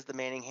great as the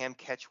Manningham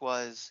catch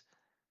was,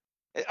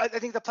 I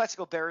think the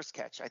Plexico Bears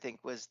catch, I think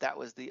was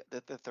the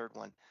third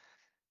one.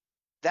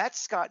 That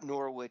Scott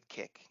Norwood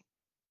kick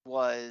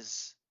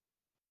was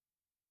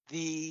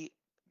the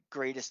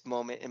greatest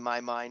moment in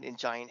my mind in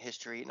Giant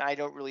history, and I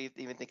don't really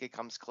even think it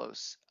comes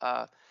close.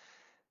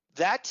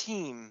 That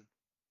team,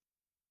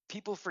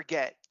 people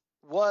forget,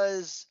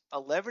 was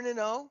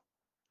 11-0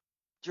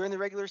 during the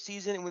regular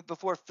season and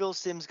before Phil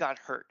Simms got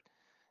hurt.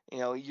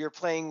 You're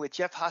playing with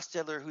Jeff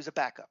Hostetler, who's a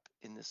backup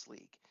in this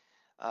league,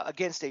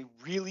 against a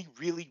really,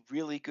 really,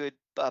 really good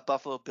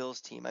Buffalo Bills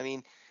team. I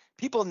mean,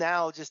 people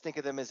now just think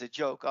of them as a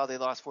joke. Oh, they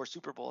lost 4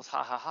 Super Bowls,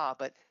 ha ha ha.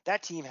 But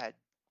that team had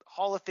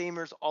Hall of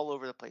Famers all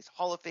over the place,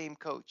 Hall of Fame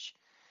coach.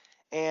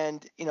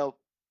 And,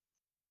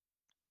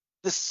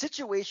 the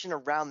situation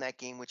around that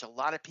game, which a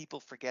lot of people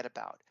forget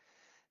about,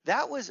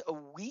 that was a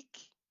week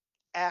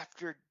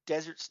after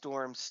Desert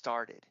Storm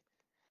started.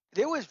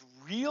 There was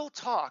real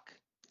talk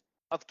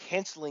of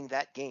canceling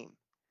that game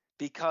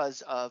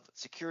because of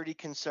security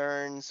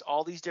concerns,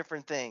 all these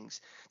different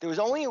things. There was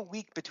only a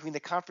week between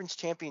the conference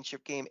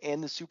championship game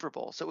and the Super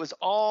Bowl. So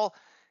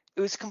it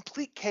was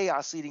complete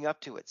chaos leading up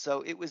to it.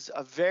 So it was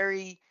a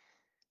very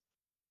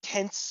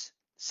tense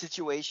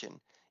situation.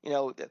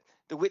 The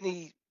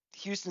Whitney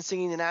Houston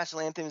singing the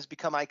national anthem has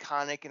become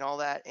iconic and all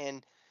that.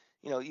 And,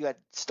 you had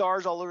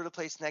stars all over the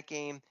place in that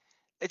game.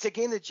 It's a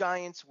game the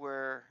Giants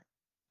were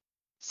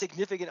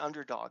significant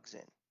underdogs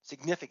in.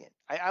 Significant.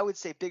 I would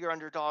say bigger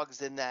underdogs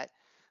than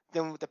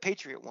the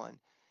Patriot one.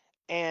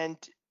 And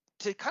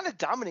to kind of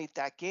dominate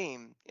that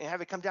game and have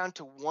it come down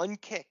to one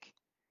kick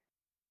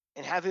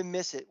and have him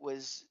miss it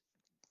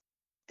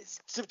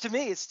to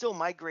me, it's still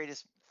my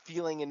greatest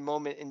feeling and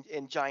moment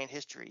in Giant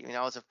history.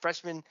 I was a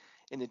freshman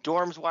in the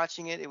dorms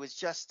watching it. It was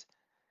just,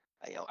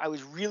 I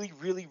was really,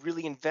 really,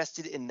 really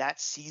invested in that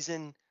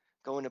season,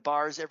 going to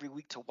bars every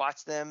week to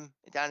watch them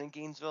down in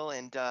Gainesville.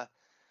 And,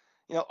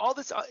 all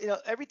this,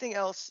 everything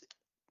else,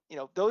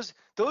 those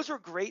were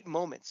great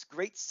moments,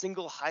 great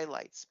single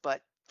highlights.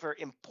 But for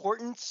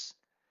importance,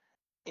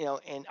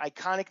 and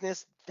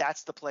iconicness,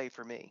 that's the play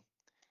for me.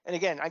 And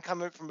again, I'm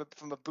coming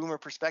from a boomer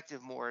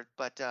perspective more,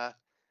 but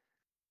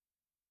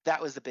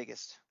that was the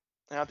biggest.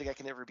 I don't think I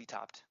can ever be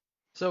topped.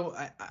 So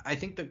I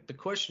think the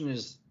question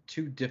is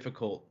too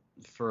difficult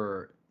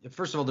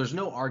first of all, there's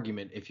no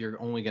argument if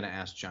you're only going to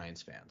ask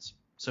Giants fans.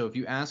 So if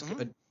you ask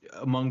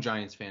among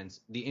Giants fans,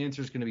 the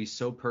answer is going to be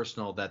so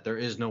personal that there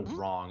is no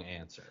wrong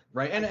answer,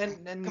 right?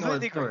 And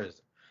nor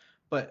is.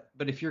 But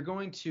if you're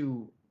going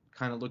to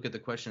kind of look at the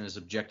question as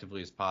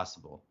objectively as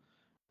possible,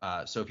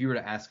 so if you were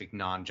to ask like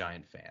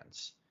non-Giant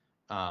fans,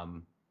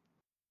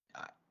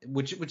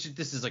 which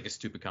this is like a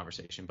stupid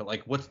conversation, but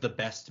like what's the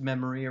best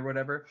memory or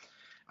whatever,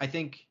 I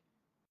think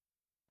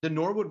the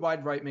Norwood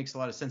wide right makes a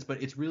lot of sense,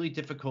 but it's really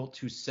difficult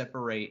to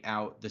separate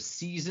out the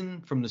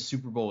season from the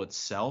Super Bowl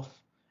itself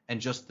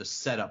and just the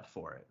setup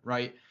for it,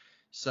 right?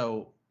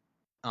 So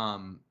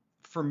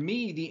for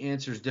me, the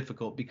answer is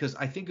difficult because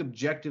I think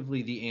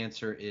objectively the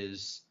answer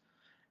is,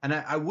 and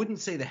I wouldn't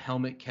say the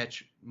helmet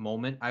catch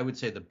moment. I would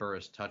say the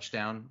Burris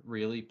touchdown,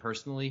 really,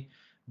 personally.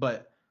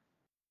 But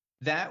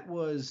that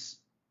was,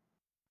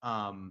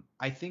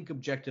 I think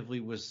objectively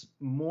was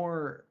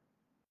more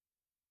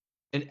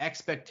an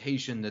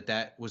expectation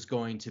that was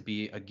going to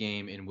be a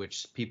game in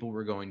which people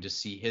were going to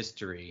see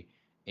history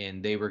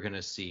and they were going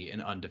to see an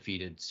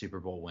undefeated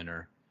Super Bowl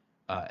winner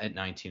at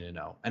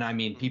 19-0. And I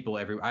mean, people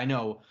everywhere. I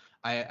know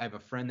I have a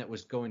friend that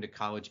was going to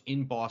college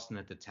in Boston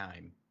at the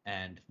time,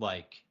 and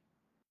like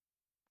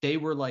they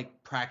were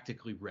like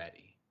practically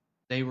ready.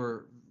 They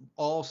were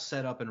all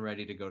set up and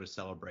ready to go to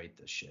celebrate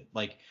this shit.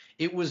 Like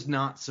it was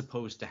not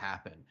supposed to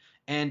happen.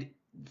 And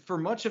for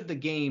much of the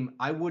game,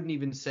 I wouldn't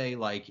even say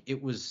like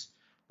it was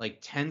like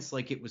tense,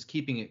 like it was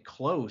keeping it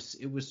close.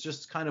 It was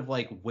just kind of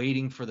like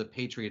waiting for the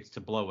Patriots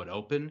to blow it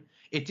open.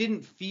 It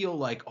didn't feel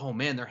like, oh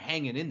man, they're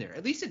hanging in there.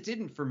 At least it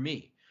didn't for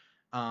me.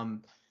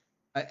 Um,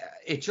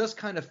 it just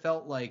kind of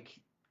felt like,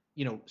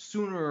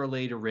 sooner or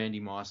later Randy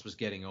Moss was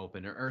getting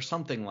open or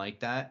something like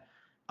that.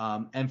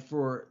 And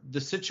for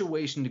the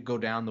situation to go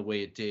down the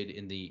way it did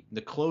in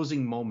the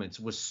closing moments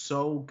was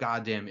so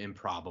goddamn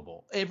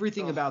improbable.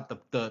 Everything about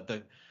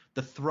the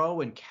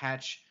throw and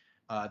catch.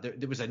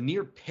 There was a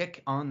near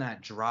pick on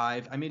that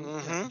drive. I mean,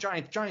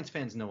 Giants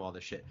fans know all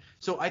this shit.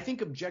 So I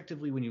think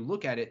objectively, when you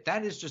look at it,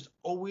 that is just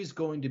always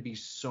going to be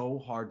so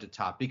hard to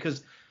top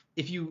because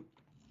if you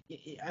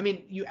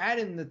you add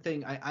in the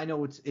thing. I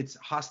know it's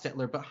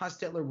Hostetler, but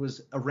Hostetler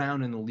was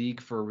around in the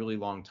league for a really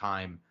long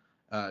time.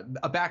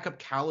 A backup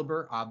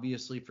caliber,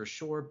 obviously, for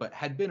sure, but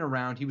had been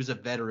around. He was a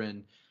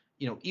veteran.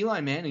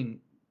 Eli Manning,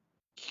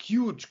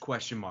 huge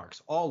question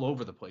marks all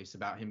over the place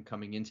about him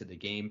coming into the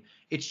game.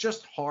 It's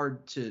just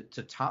hard to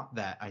top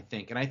that, I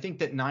think. And I think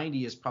that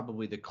 90 is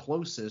probably the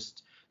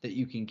closest that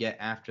you can get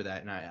after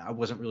that. And I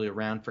wasn't really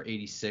around for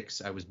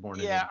 86. I was born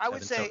in 87. I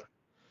would say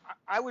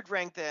I would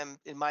rank them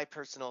in my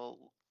personal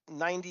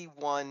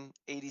 91,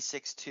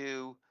 86,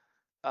 2.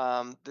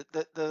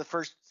 The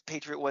first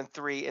Patriot won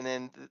 3, and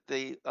then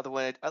the other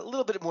one a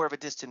little bit more of a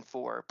distant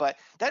 4. But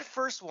that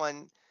first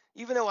one,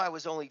 even though I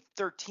was only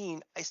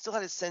 13, I still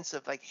had a sense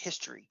of like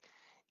history.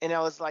 And I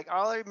was like,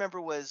 all I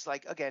remember was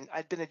like, again,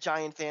 I'd been a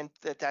Giant fan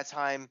at that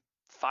time,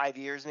 5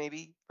 years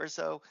maybe or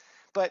so.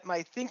 But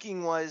my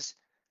thinking was,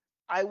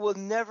 I will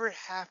never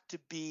have to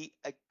be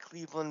a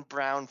Cleveland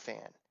Brown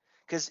fan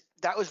because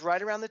that was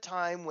right around the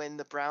time when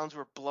the Browns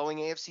were blowing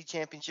AFC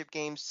Championship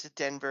games to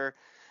Denver.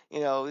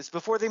 It's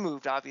before they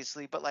moved,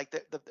 obviously, but like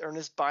the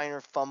Ernest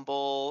Biner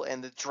fumble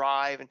and the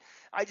drive. And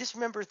I just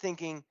remember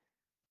thinking,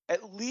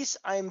 at least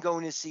I'm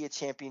going to see a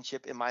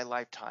championship in my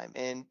lifetime.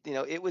 And,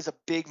 it was a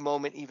big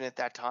moment even at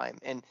that time.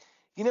 And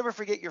you never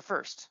forget your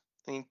first.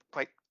 I mean,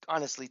 quite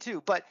honestly,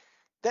 too. But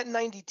that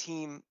 90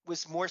 team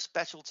was more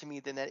special to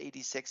me than that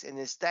 86. And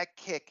it's that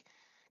kick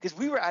because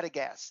we were out of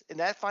gas. And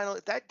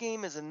that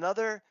game is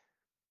another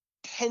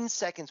 10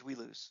 seconds we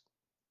lose.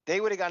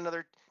 They would have got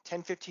another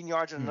 10, 15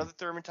 yards on another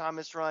Thurman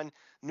Thomas run.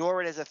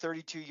 Norwood has a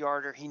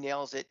 32-yarder. He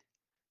nails it.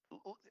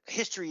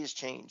 History has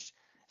changed.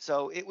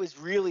 So it was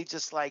really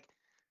just like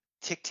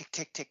tick, tick,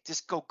 tick, tick.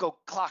 Just go,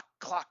 clock,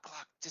 clock,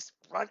 clock. Just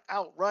run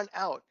out, run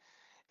out.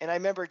 And I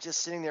remember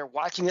just sitting there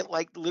watching it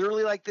like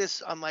literally like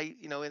this on my,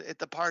 at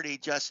the party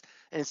and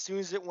as soon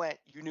as it went,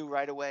 you knew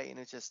right away.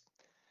 And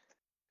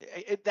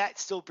that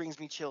still brings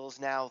me chills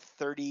now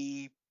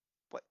 3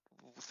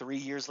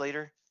 years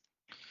later.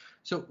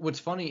 So what's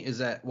funny is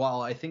that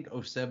while I think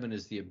 07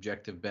 is the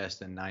objective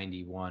best and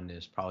 91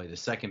 is probably the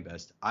second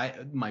best,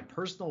 my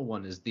personal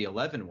one is the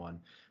 11 one,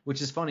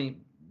 which is funny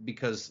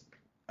because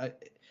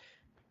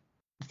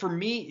for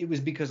me, it was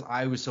because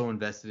I was so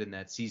invested in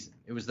that season.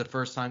 It was the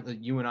first time that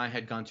you and I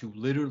had gone to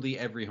literally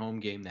every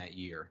home game that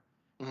year.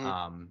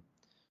 Mm-hmm.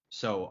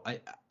 So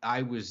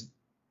I was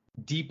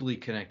deeply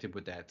connected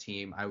with that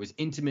team. I was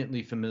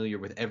intimately familiar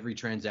with every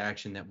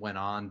transaction that went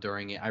on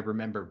during it. I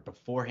remember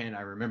beforehand,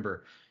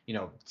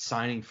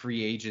 signing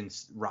free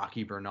agents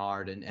Rocky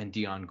Bernard and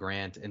Deion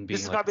Grant and being.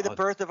 This is probably the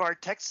birth of our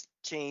text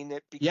chain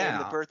that became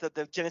the birth of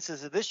the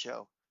genesis of this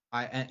show.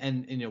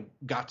 I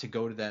got to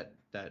go to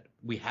that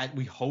we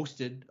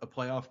hosted a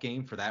playoff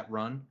game for that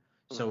run.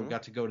 So we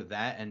got to go to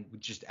that and we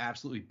just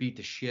absolutely beat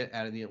the shit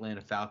out of the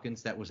Atlanta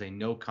Falcons. That was a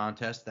no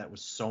contest. That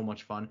was so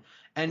much fun.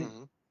 And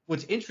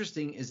what's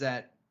interesting is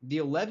that the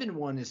 11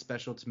 one is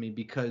special to me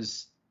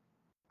because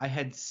I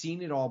had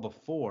seen it all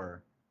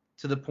before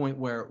to the point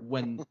where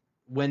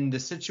when the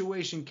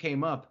situation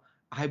came up,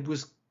 I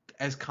was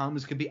as calm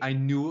as could be. I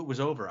knew it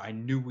was over. I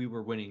knew we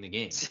were winning the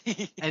game.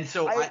 And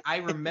so I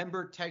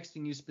remember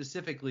texting you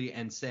specifically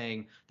and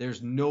saying,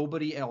 there's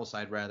nobody else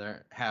I'd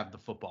rather have the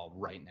football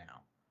right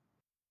now.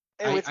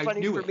 And what's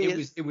funny for me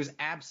is it was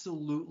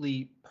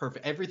absolutely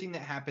perfect. Everything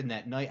that happened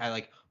that night,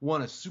 I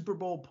won a Super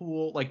Bowl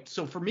pool.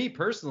 So for me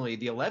personally,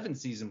 the 11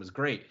 season was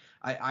great.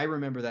 I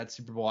remember that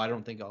Super Bowl. I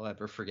don't think I'll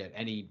ever forget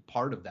any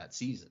part of that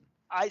season.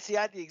 I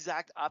had the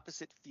exact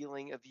opposite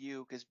feeling of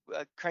you because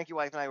Cranky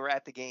wife and I were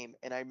at the game,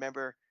 and I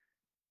remember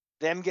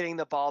them getting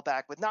the ball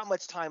back with not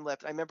much time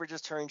left. I remember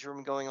just turning to him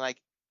and going like,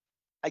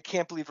 I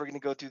can't believe we're going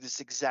to go through this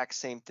exact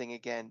same thing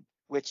again,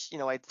 which,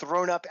 I'd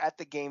thrown up at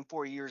the game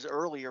 4 years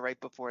earlier, right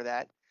before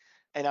that.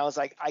 And I was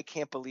like, I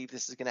can't believe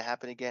this is going to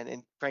happen again.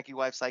 And Cranky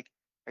wife's like,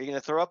 are you going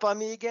to throw up on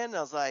me again? And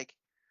I was like,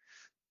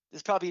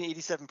 there's probably an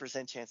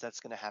 87% chance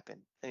that's going to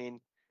happen. I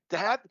mean,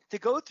 to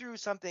go through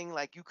something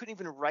like you couldn't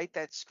even write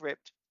that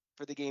script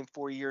for the game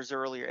 4 years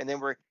earlier. And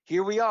then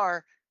here we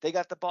are. They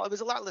got the ball. It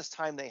was a lot less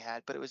time they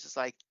had, but it was just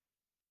like,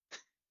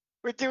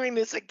 we're doing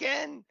this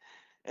again.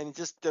 And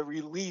just the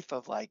relief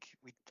of like,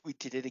 we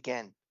did it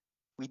again.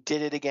 We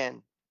did it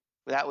again.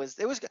 It was,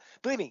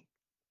 believe me,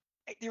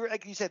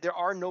 like you said, there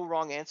are no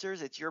wrong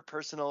answers. It's your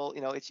personal,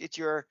 it's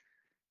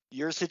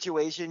your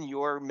situation,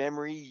 your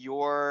memory,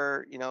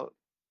 your,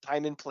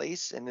 time and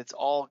place, and it's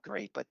all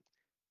great. But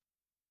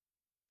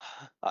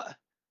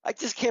I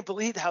just can't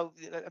believe how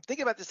I'm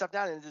thinking about this stuff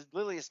now, and there's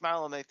literally a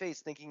smile on my face,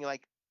 thinking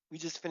like we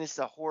just finished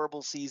a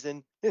horrible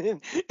season,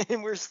 and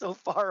we're so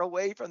far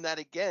away from that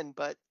again.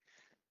 But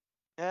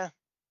yeah,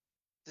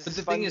 this But is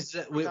the thing fun. is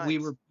that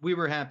we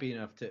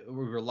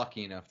were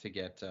lucky enough to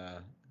get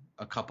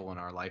a couple in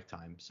our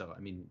lifetime. So I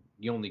mean,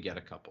 you only get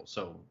a couple.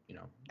 So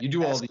you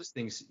do all these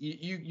things.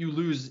 You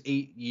lose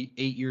eight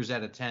years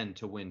out of 10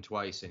 to win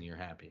twice, and you're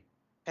happy.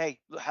 Hey,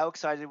 how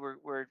excited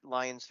we're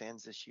Lions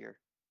fans this year,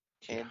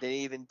 and they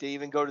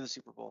even go to the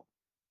Super Bowl.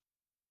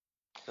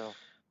 So,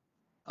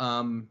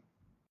 all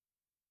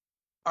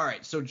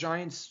right. So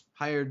Giants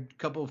hired a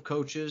couple of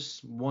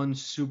coaches. One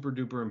super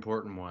duper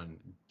important one,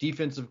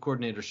 defensive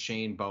coordinator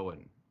Shane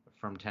Bowen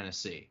from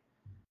Tennessee.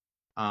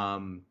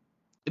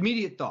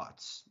 Immediate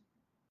thoughts.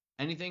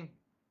 Anything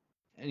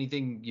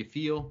you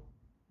feel?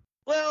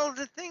 well,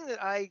 the thing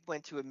that I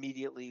went to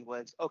immediately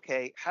was,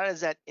 okay, how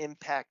does that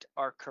impact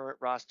our current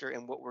roster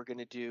and what we're going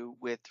to do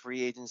with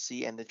free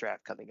agency and the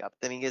draft coming up?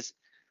 I mean,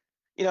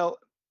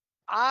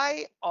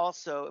 I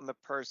also am a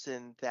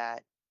person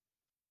that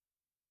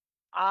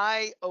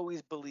I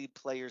always believe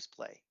players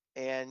play.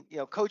 And,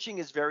 coaching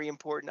is very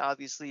important,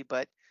 obviously,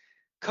 but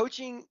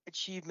coaching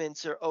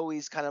achievements are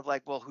always kind of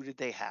like, well, who did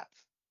they have?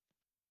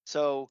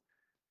 So,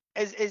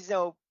 as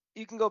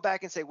you can go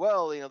back and say,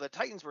 well, the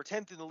Titans were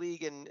 10th in the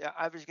league and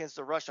average against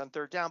the rush on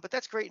third down, but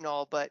that's great and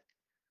all. But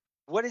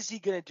what is he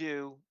going to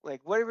do?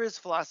 Like, what are his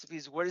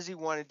philosophies? What does he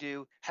want to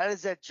do? How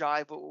does that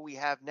jive with what we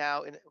have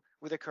now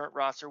with the current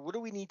roster? What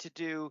do we need to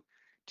do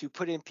to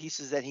put in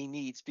pieces that he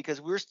needs? Because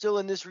we're still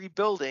in this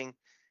rebuilding.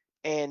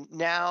 And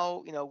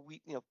now,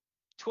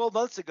 12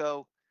 months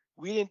ago,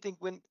 we didn't think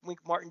Wink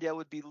Martindale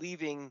would be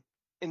leaving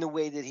in the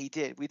way that he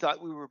did. We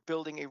thought we were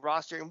building a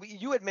roster. And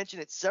you had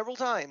mentioned it several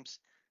times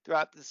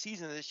throughout the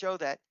season of the show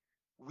that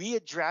we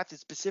had drafted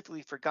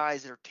specifically for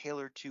guys that are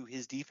tailored to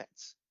his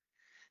defense.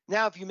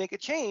 Now, if you make a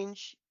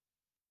change,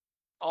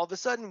 all of a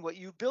sudden what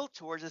you built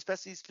towards,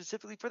 especially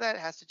specifically for that,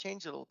 has to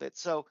change a little bit.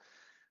 So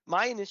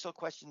my initial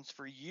questions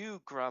for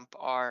you, Grump,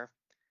 are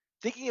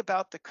thinking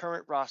about the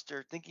current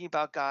roster, thinking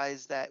about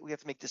guys that we have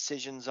to make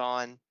decisions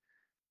on.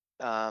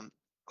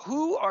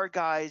 Who are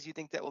guys you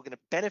think that will going to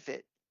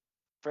benefit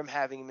from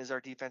having him as our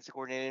defensive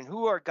coordinator, and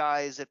who are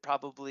guys that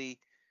probably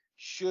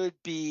should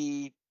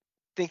be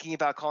thinking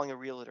about calling a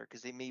realtor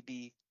because they may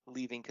be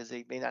leaving because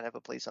they may not have a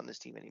place on this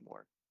team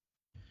anymore?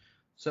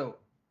 So,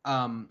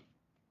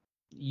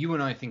 you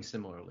and I think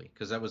similarly,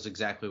 because that was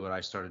exactly what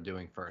I started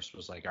doing first,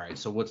 was like, all right,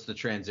 so what's the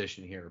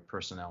transition here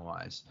personnel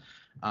wise?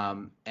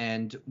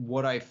 And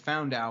what I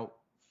found out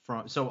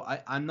so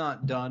I'm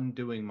not done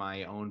doing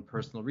my own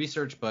personal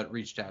research, but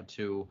reached out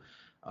to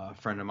a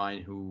friend of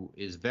mine who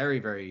is very,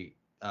 very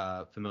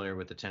familiar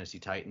with the Tennessee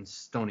Titans,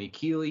 Stoney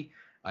Keeley.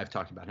 I've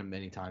talked about him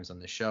many times on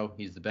this show.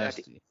 He's the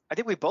best. I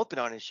think we've both been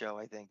on his show,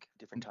 I think,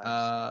 different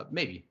times.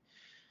 Maybe.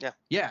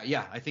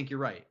 Yeah, I think you're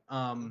right.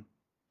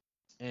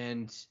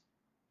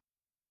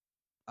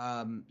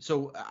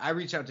 So I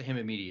reached out to him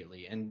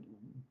immediately, and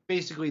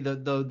basically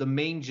the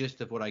main gist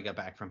of what I got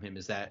back from him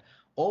is that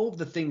all of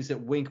the things that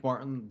Wink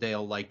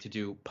Martindale liked to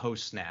do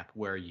post snap,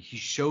 where he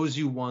shows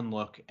you one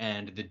look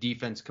and the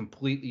defense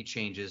completely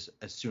changes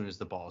as soon as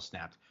the ball is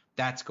snapped,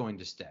 that's going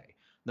to stay.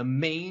 The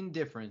main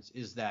difference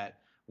is that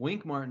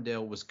Wink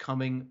Martindale was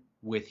coming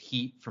with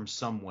heat from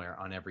somewhere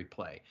on every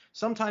play.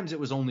 Sometimes it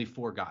was only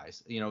 4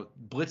 guys.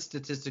 Blitz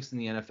statistics in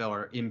the NFL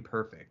are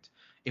imperfect.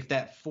 If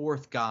that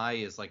 4th guy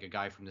is like a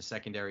guy from the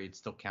secondary, it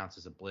still counts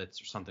as a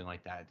blitz or something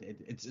like that.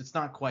 It's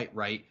not quite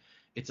right.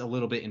 It's a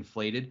little bit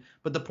inflated.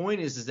 But the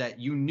point is that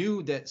you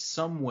knew that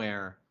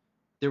somewhere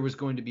there was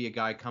going to be a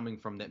guy coming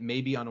from that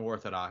may be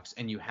unorthodox,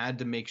 and you had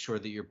to make sure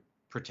that your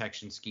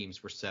protection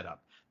schemes were set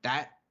up.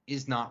 That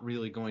is not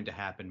really going to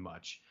happen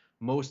much.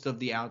 Most of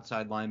the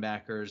outside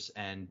linebackers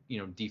and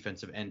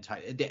defensive end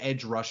the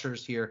edge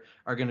rushers here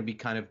are going to be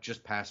kind of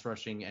just pass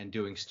rushing and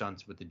doing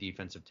stunts with the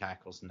defensive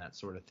tackles and that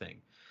sort of thing.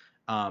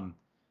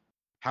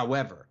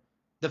 However,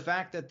 the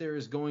fact that there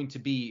is going to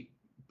be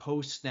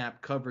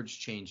post-snap coverage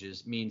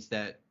changes means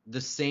that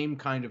the same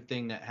kind of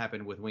thing that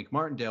happened with Wink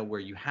Martindale, where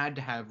you had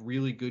to have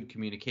really good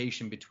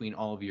communication between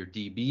all of your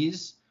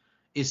DBs,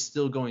 is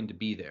still going to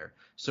be there.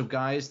 So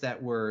guys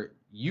that were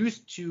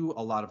used to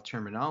a lot of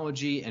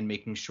terminology and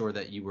making sure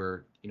that you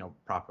were,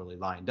 properly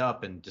lined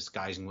up and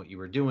disguising what you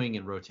were doing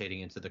and rotating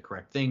into the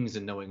correct things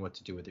and knowing what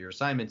to do with your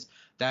assignments,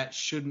 that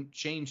shouldn't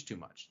change too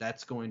much.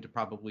 That's going to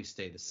probably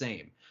stay the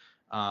same.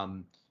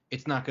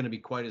 It's not going to be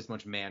quite as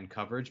much man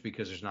coverage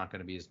because there's not going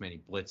to be as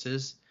many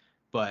blitzes,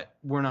 but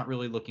we're not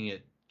really looking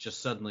at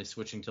just suddenly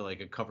switching to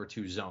like a cover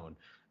 2 zone.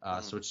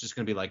 So it's just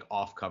going to be like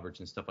off coverage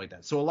and stuff like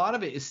that. So a lot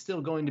of it is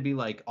still going to be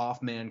like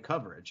off man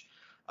coverage.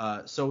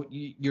 So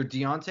your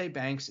Deonte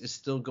Banks is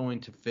still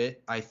going to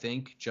fit, I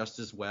think, just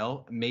as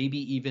well,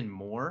 maybe even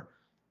more.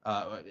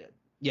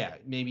 Yeah,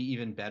 maybe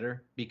even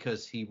better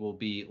because he will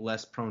be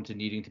less prone to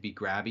needing to be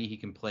grabby. He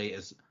can play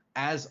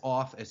as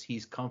off as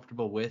he's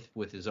comfortable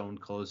with his own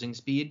closing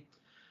speed.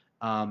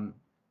 Um,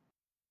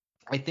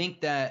 I think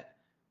that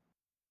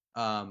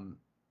um,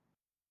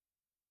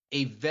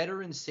 a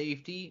veteran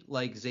safety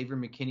like Xavier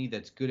McKinney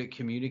that's good at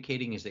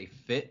communicating is a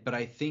fit, but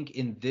I think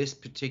in this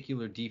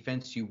particular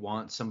defense, you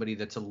want somebody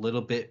that's a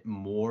little bit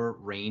more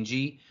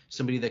rangy,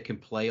 somebody that can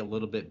play a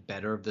little bit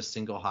better of the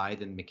single high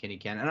than McKinney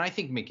can. And I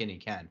think McKinney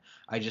can.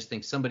 I just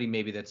think somebody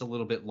maybe that's a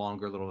little bit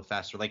longer, a little bit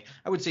faster. Like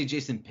I would say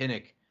Jason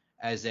Pinnock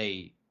as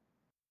a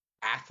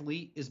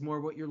athlete is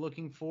more what you're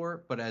looking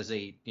for, but as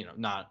a,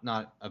 not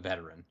a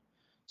veteran.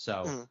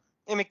 So Mm-hmm.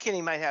 And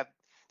McKinney might have,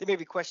 there may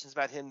be questions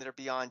about him that are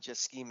beyond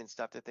just scheme and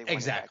stuff that they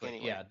want him back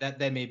anyway. Yeah,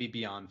 that may be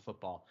beyond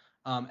football.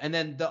 And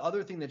then the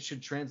other thing that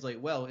should translate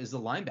well is the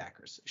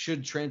linebackers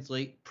should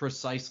translate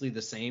precisely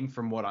the same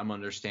from what I'm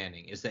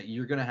understanding is that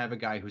you're going to have a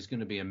guy who's going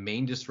to be a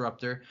main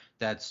disruptor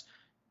that's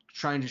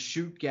trying to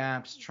shoot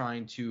gaps,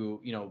 trying to,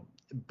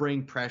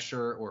 bring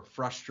pressure or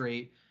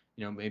frustrate,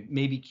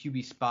 maybe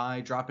QB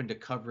spy, drop into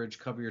coverage,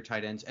 cover your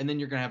tight ends, and then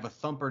you're going to have a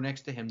thumper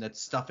next to him that's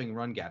stuffing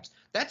run gaps.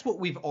 That's what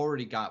we've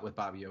already got with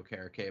Bobby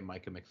Okereke and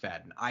Micah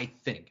McFadden, I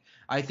think.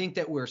 I think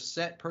that we're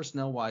set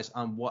personnel-wise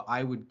on what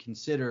I would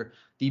consider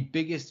the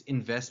biggest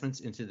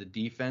investments into the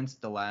defense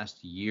the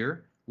last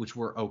year, which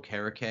were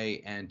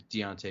Okereke and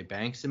Deonte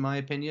Banks, in my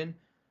opinion.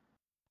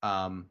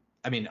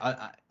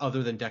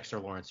 Other than Dexter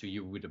Lawrence, who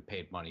you would have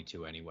paid money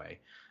to anyway.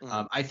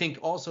 Mm-hmm. I think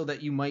also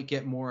that you might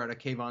get more out of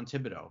Kayvon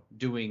Thibodeau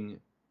doing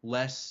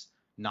less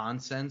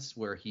nonsense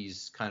where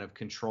he's kind of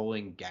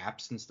controlling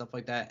gaps and stuff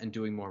like that and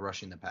doing more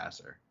rushing the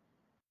passer.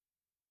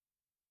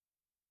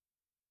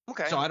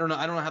 Okay. So I don't know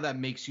how that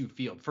makes you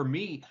feel. For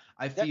me,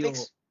 I feel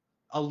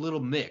a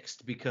little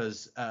mixed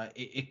because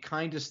it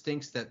kind of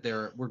stinks that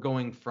we're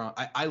going from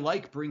I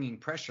like bringing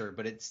pressure,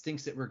 but it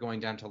stinks that we're going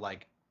down to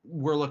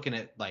we're looking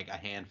at a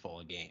handful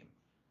a game.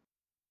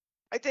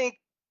 I think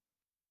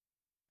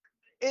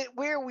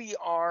where we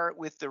are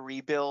with the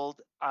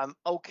rebuild, I'm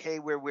okay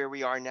where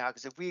we are now.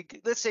 Because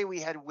let's say we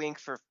had Wink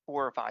for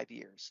 4 or 5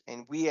 years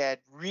and we had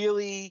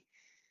really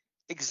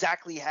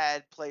exactly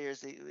had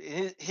players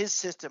in his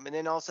system, and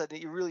then all of a sudden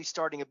you're really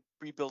starting a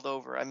rebuild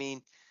over. I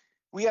mean,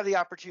 we have the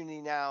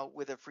opportunity now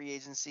with a free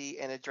agency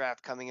and a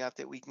draft coming up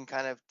that we can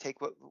kind of take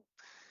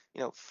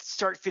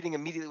start fitting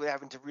immediately without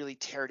having to really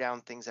tear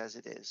down things as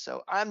it is.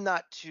 So I'm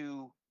not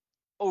too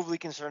overly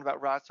concerned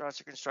about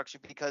roster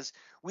construction because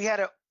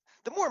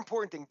the more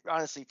important thing,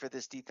 honestly, for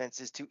this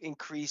defense is to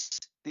increase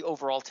the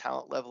overall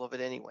talent level of it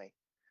anyway.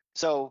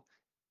 So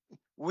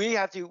we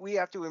have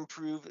to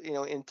improve,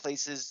 in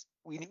places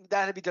that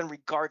had to be done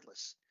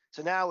regardless.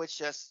 So now it's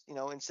just,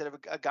 instead of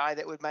a guy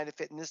that might have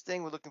fit in this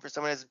thing, we're looking for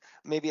someone who has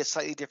maybe a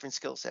slightly different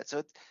skill set.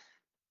 So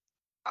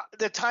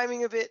the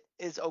timing of it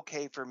is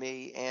okay for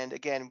me. And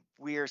again,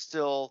 we're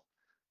still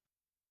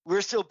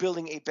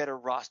building a better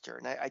roster.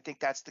 And I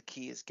think that's the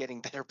key, is getting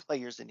better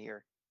players in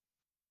here.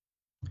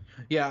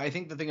 Yeah, I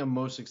think the thing I'm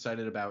most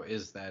excited about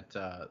is that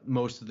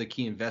most of the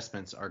key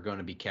investments are going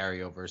to be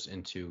carryovers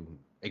into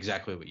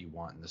exactly what you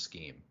want in the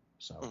scheme.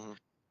 So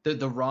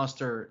the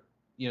roster,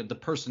 the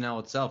personnel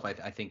itself, I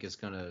think is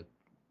going to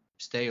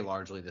stay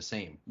largely the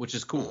same, which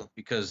is cool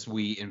because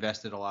we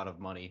invested a lot of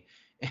money.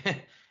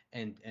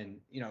 And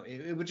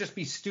it would just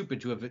be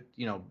stupid to have,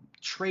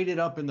 traded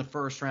up in the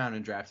first round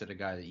and drafted a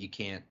guy that you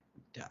can't,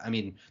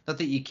 not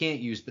that you can't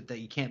use, but that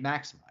you can't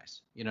maximize.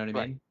 You know what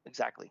I mean?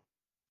 Exactly.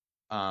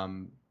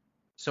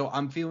 So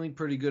I'm feeling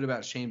pretty good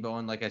about Shane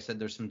Bowen. Like I said,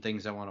 there's some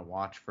things I want to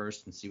watch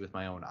first and see with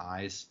my own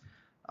eyes.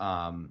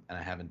 And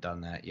I haven't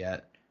done that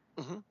yet.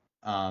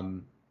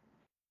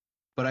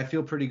 But I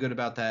feel pretty good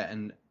about that.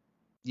 And,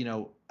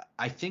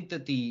 I think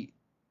that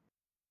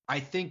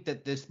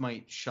this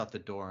might shut the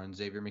door on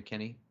Xavier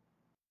McKinney.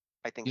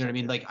 I think you know what I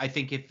mean? Like, I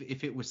think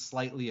if it was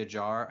slightly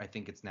ajar, I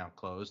think it's now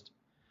closed.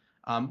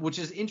 Which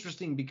is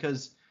interesting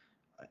because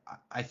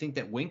I think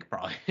that Wink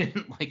probably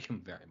didn't like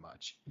him very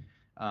much.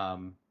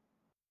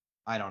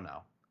 I don't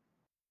know.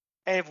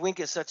 And if Wink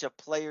is such a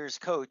player's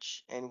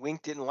coach and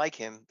Wink didn't like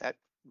him, that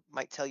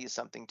might tell you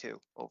something too,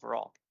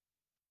 overall.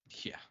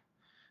 Yeah.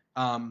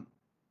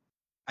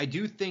 I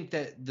do think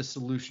that the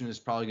solution is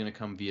probably going to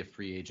come via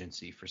free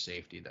agency for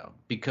safety, though,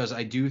 because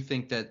I do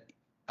think that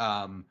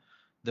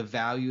the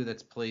value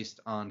that's placed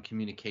on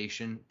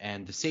communication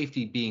and the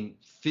safety being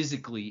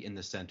physically in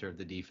the center of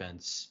the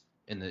defense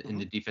in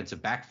the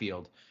defensive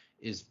backfield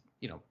is,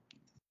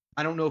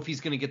 I don't know if he's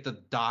going to get the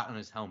dot on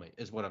his helmet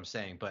is what I'm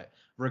saying, but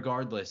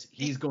regardless,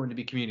 he's going to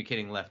be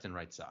communicating left and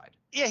right side.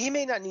 Yeah, he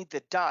may not need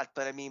the dot,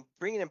 but I mean,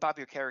 bringing in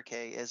Bobby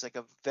Okereke as like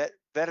a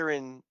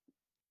veteran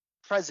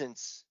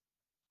presence,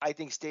 I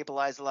think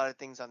stabilized a lot of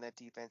things on that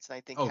defense. And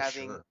I think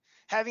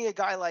having a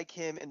guy like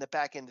him in the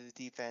back end of the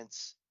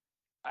defense,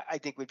 I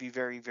think would be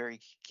very, very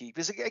key.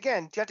 Because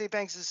again, Deonte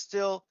Banks is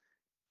still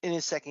in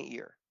his second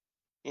year.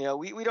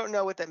 We don't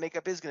know what that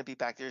makeup is going to be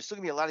back there. There's still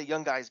going to be a lot of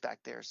young guys back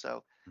there.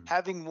 So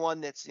having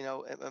one that's,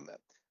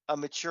 a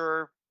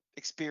mature,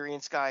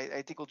 experienced guy,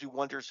 I think will do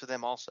wonders for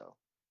them also.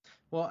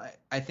 Well,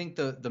 I think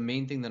the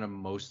main thing that I'm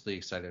mostly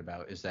excited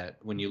about is that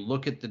when you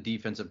look at the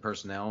defensive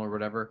personnel or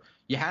whatever,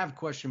 you have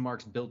question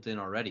marks built in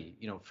already.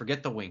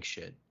 Forget the Wink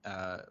shit.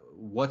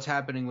 What's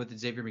happening with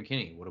Xavier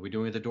McKinney? What are we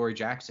doing with Adoree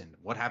Jackson?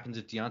 What happens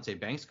if Deonte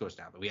Banks goes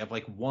down? We have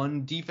like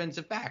one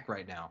defensive back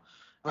right now.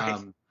 Right.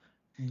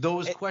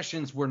 Those And,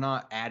 questions were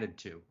not added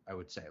to, I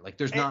would say. Like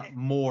there's and, not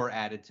more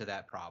added to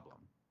that problem.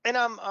 and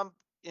I'm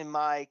in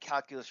my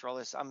calculus for all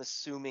this, I'm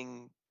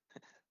assuming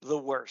the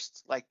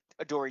worst. Like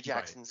Adoree Right.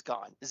 Jackson's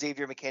gone.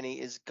 Xavier McKinney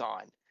is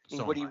gone. I mean,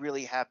 So what am do you I.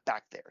 really have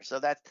back there? So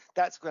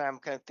that's what I'm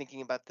kind of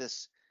thinking about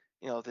this,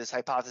 this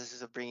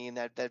hypothesis of bringing in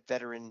that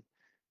veteran,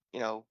 you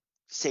know,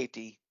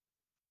 safety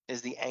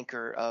is the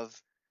anchor of.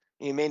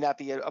 You may not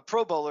be a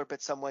Pro Bowler,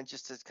 but someone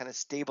just to kind of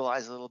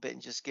stabilize a little bit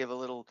and just give a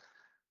little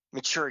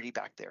maturity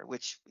back there,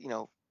 which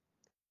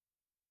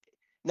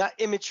not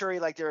immaturity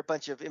like they're a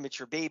bunch of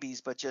immature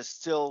babies, but just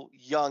still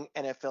young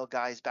NFL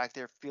guys back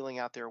there feeling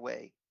out their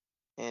way.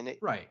 And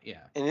Right.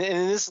 Yeah. And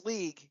in this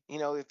league,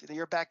 if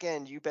you're back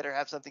end, you better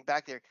have something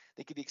back there.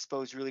 They could be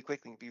exposed really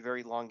quickly. It could be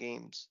very long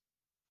games.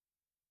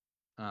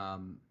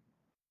 Um,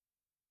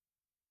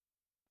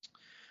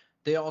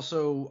 They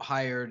also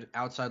hired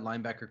outside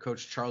linebacker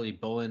coach Charlie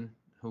Bullen,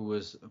 who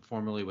was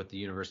formerly with the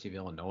University of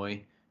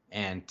Illinois,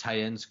 and tight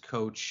ends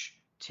coach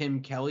Tim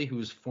Kelly, who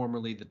was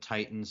formerly the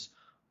Titans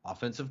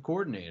offensive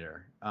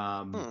coordinator.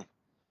 Hmm.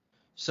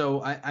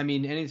 So, I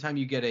mean, anytime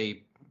you get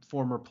a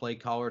former play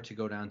caller to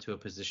go down to a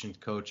position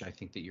coach, I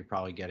think that you're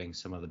probably getting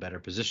some of the better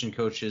position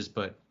coaches.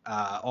 But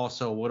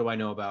also, what do I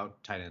know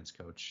about tight ends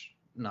coach?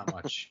 Not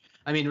much.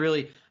 I mean,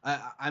 really,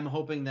 I'm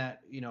hoping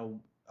that,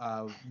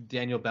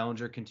 Daniel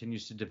Bellinger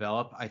continues to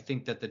develop. I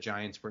think that the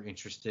Giants were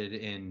interested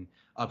in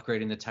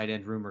upgrading the tight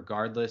end room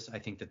regardless. I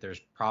think that there's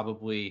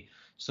probably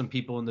some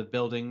people in the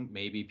building,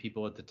 maybe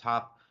people at the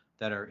top,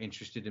 that are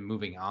interested in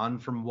moving on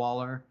from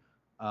Waller.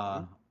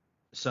 Hmm.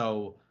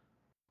 So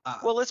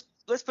Well, let's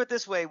put it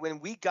this way: when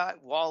we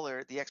got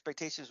Waller, the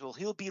expectations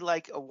he'll be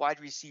like a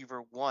wide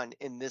receiver one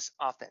in this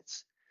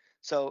offense.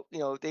 So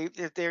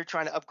if they're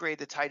trying to upgrade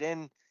the tight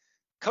end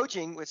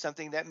coaching with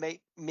something that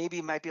maybe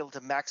might be able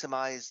to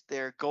maximize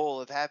their goal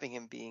of having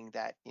him being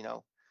that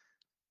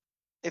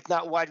if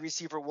not wide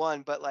receiver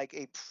one, but like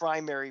a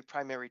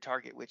primary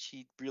target, which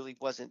he really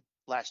wasn't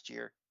last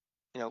year,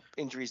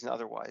 injuries and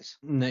otherwise.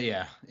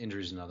 Yeah,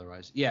 injuries and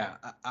otherwise. Yeah,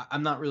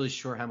 I'm not really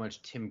sure how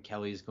much Tim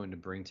Kelly is going to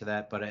bring to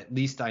that, but at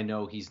least I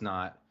know he's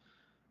not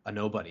a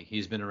nobody.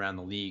 He's been around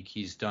the league.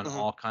 He's done Hmm.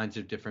 all kinds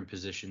of different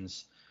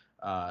positions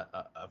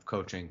of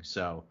coaching.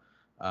 So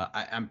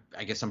I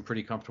guess I'm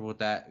pretty comfortable with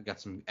that. We've got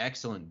some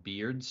excellent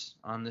beards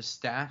on this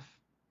staff.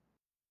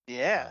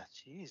 Yeah,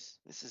 jeez,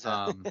 this is a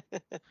Um,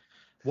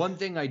 One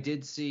thing I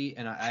did see,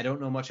 and I don't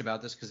know much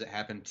about this because it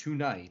happened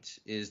tonight,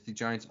 is the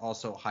Giants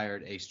also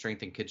hired a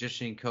strength and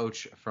conditioning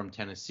coach from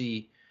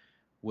Tennessee,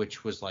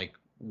 which was like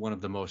one of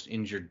the most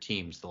injured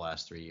teams the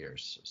last 3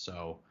 years.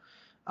 so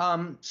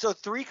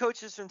three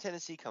coaches from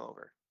Tennessee come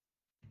over.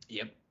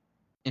 Yep,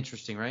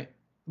 interesting, right?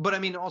 But I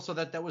mean, also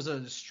that was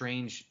a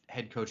strange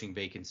head coaching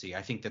vacancy.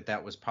 I think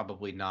that was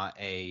probably not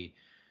a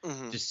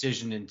Hmm.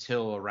 decision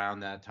until around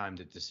that time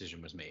the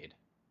decision was made.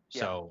 Yeah.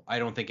 So I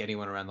don't think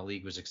anyone around the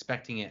league was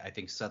expecting it. I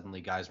think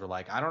suddenly guys were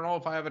like, I don't know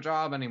if I have a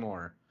job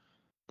anymore.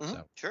 Hmm.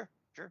 So Sure.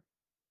 Sure.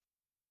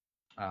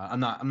 I'm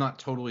not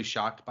totally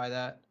shocked by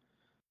that.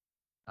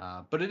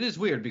 But it is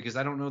weird because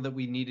I don't know that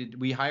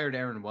we hired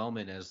Aaron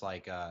Wellman as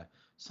like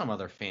some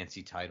other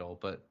fancy title,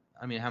 but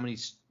I mean how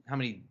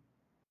many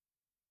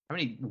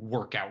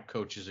workout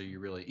coaches are you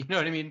really? You know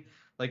what I mean?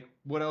 Like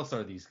what else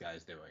are these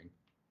guys doing?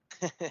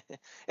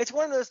 It's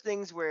one of those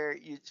things where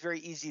it's very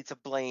easy to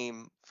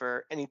blame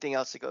for anything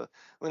else to go.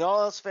 When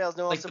all else fails,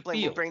 no one else Like to the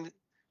blame. We'll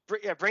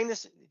field. bring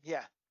this,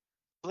 yeah,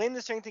 blame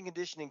the strength and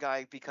conditioning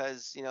guy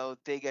because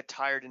they get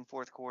tired in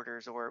fourth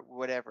quarters or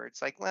whatever.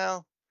 It's like,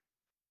 well,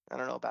 I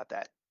don't know about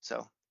that.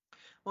 So,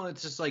 Well,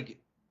 it's just like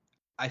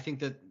I think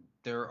that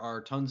there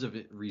are tons of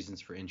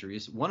reasons for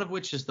injuries. One of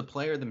which is the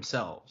player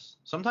themselves.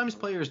 Sometimes mhm.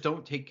 players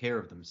don't take care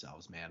of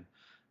themselves, man.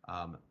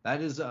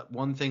 That is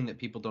one thing that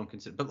people don't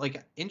consider. But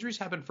like injuries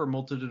happen for a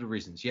multitude of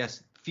reasons.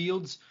 Yes,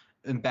 fields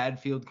and bad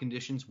field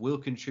conditions will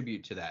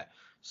contribute to that.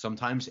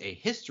 Sometimes a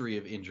history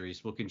of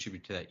injuries will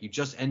contribute to that. You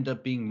just end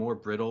up being more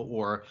brittle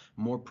or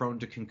more prone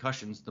to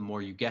concussions the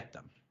more you get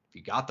them. If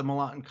you got them a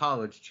lot in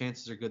college,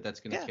 chances are good that's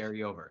going to Yeah.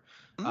 carry over.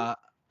 Mhm. Uh,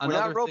 We're not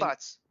Another thing,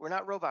 robots. We're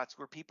not robots.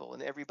 We're people,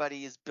 and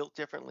everybody is built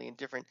differently and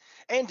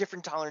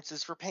different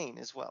tolerances for pain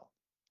as well.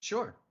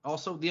 sure.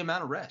 Also, the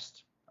amount of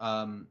rest.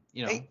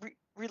 Hey,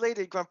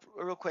 related, Grump,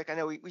 real quick. I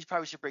know we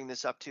probably should bring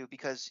this up too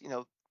because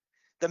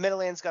the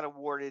Meadowlands got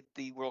awarded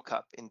the World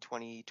Cup in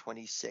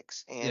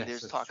 2026, and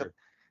Yes, that's true.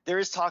 there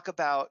is talk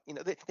about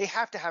they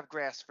have to have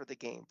grass for the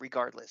game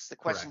regardless. The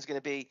question is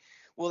Correct. going to be,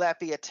 will that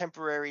be a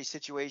temporary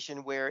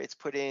situation where it's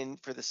put in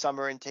for the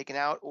summer and taken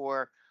out,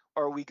 or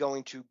are we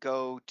going to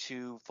go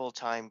to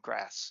full-time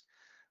grass?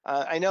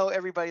 I know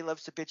everybody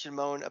loves to bitch and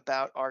moan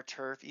about our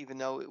turf, even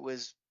though it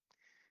was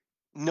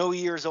no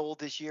years old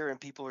this year and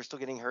people are still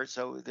getting hurt,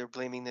 so they're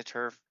blaming the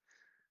turf.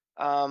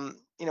 Um,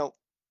 you know,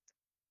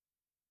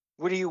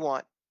 What do you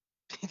want?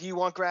 Do you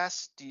want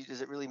grass?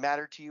 Does it really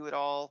matter to you at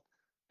all?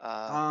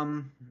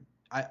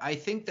 I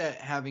think that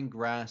having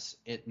grass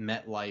at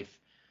MetLife,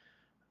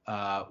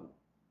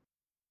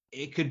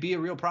 it could be a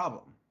real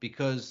problem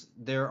because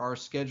there are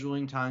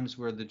scheduling times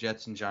where the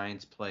Jets and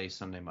Giants play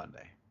Sunday,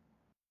 Monday.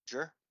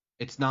 Sure.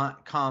 It's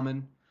not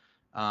common.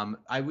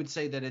 I would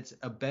say that it's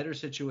a better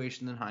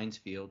situation than Heinz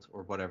Field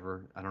or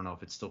whatever. I don't know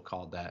if it's still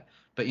called that.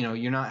 But,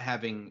 you're not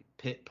having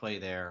Pitt play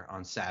there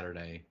on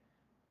Saturday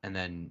and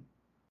then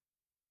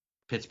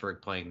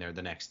Pittsburgh playing there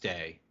the next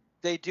day.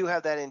 They do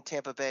have that in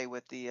Tampa Bay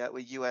with the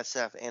with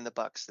USF and the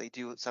Bucks. They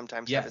do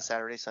sometimes have a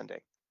Saturday, Sunday.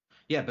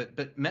 Yeah, but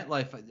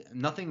MetLife,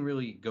 nothing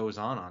really goes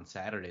on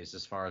Saturdays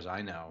as far as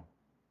I know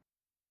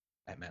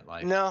at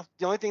MetLife. No,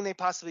 the only thing they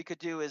possibly could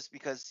do is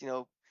because,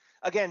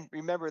 again,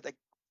 remember that,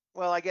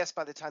 well, I guess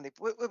by the time it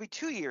will be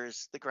 2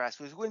 years, the grass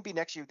wouldn't be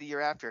next year, the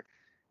year after.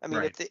 I mean,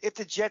 right. if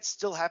the Jets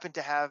still happen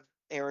to have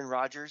Aaron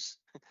Rodgers,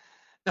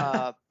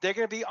 they're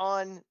going to be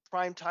on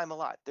prime time a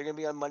lot. They're going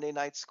to be on Monday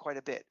nights quite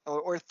a bit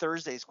or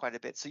Thursdays quite a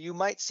bit. So you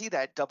might see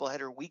that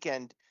doubleheader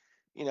weekend,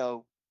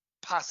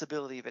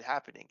 possibility of it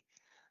happening.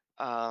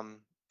 I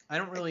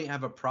don't really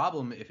have a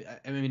problem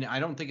I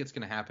don't think it's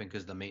going to happen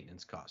because the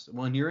maintenance costs.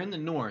 When you're in the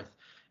north,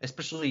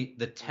 especially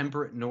the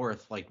temperate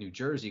north like New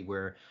Jersey,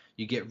 where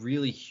you get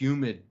really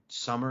humid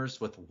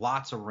summers with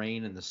lots of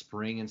rain in the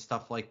spring and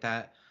stuff like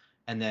that,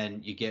 and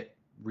then you get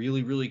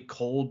really, really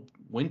cold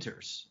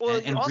winters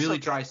and really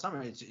dry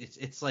summer.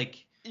 It's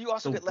like you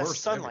also get less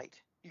sunlight.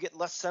 You get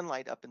less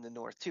sunlight up in the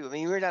north too. I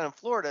mean, you're down in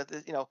Florida,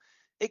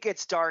 it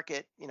gets dark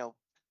at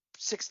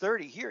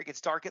 6:30 here. It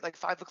gets dark at like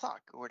 5:00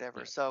 or whatever.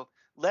 Yeah. So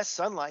less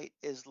sunlight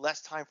is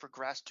less time for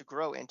grass to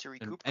grow and to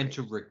recuperate and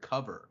to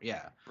recover.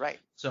 Yeah. Right.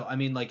 So I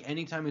mean, like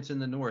anytime it's in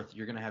the north,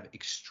 you're gonna have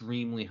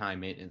extremely high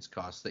maintenance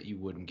costs that you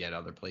wouldn't get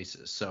other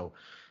places. So,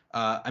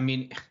 I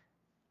mean,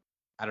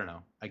 I don't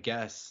know. I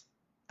guess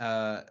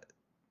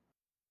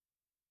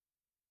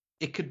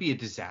it could be a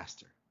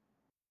disaster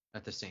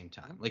at the same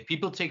time. Like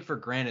people take for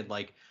granted,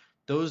 like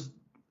those,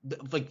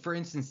 like for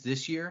instance,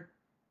 this year,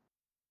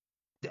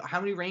 how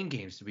many rain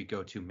games did we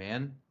go to,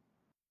 man?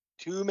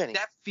 Too many.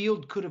 That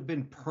field could have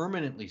been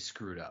permanently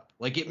screwed up.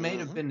 Like it may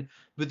have been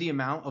with the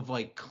amount of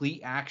like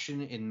cleat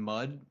action in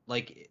mud.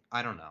 Like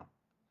I don't know.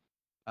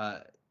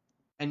 And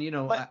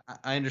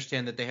I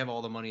understand that they have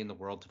all the money in the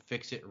world to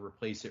fix it or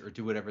replace it or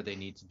do whatever they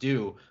need to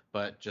do,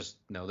 but just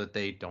know that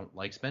they don't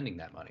like spending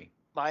that money.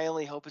 My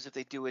only hope is if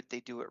they do it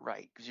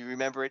right. Because you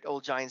remember at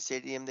Old Giant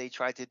Stadium, they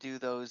tried to do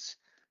those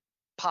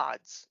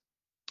pods.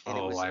 And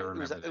I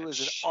remember it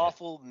was an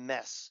awful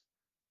mess.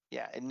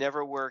 Yeah, it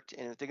never worked.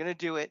 And if they're going to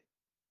do it,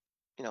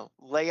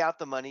 lay out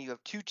the money. You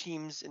have two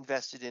teams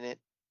invested in it.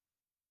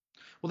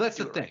 Well, that's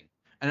the thing. Right.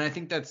 And I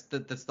think that's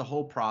the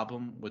whole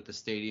problem with the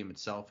stadium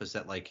itself is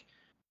that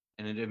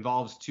and it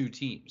involves two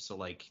teams. So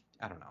I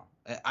don't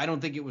know. I don't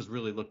think it was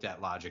really looked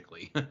at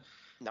logically.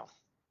 No.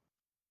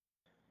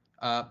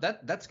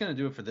 That's going to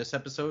do it for this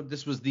episode.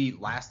 This was the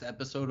last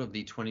episode of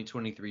the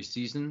 2023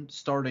 season.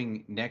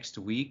 Starting next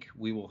week,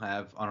 we will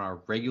have on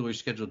our regular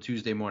scheduled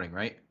Tuesday morning,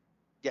 right?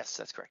 Yes,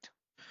 that's correct.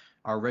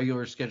 Our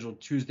regular scheduled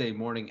Tuesday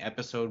morning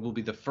episode will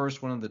be the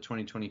first one of the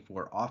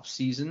 2024 off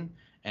season,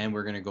 and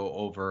we're going to go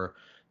over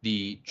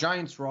the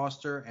Giants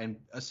roster and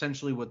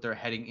essentially what they're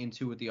heading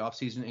into with the off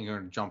season, and we're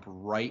going to jump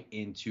right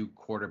into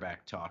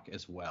quarterback talk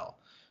as well.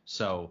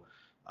 So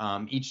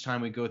each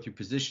time we go through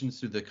positions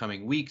through the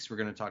coming weeks, we're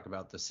going to talk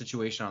about the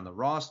situation on the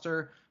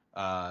roster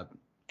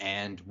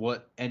and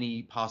what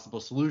any possible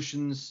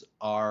solutions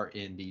are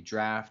in the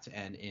draft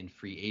and in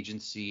free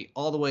agency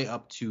all the way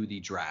up to the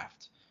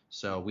draft.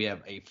 So we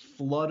have a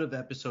flood of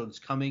episodes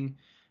coming,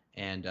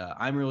 and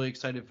I'm really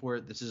excited for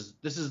it. This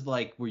is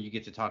like where you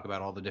get to talk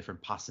about all the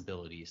different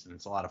possibilities, and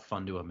it's a lot of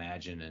fun to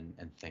imagine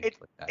and think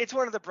like that. It's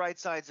one of the bright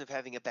sides of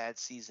having a bad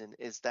season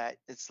is that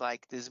it's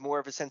like there's more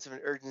of a sense of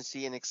an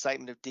urgency and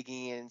excitement of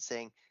digging in and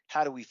saying,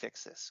 how do we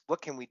fix this?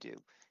 What can we do?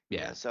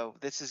 Yeah. So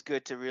this is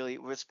good to really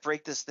let's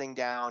break this thing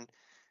down.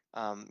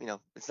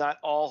 It's not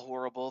all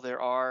horrible. There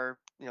are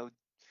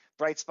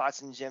bright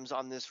spots and gems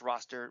on this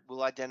roster.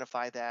 We'll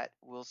identify that.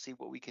 We'll see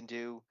what we can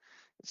do.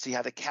 See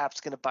how the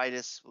cap's going to bite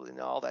us,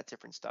 all that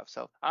different stuff.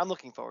 So I'm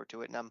looking forward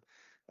to it, and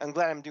I'm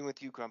glad I'm doing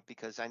with you, Grump,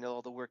 because I know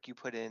all the work you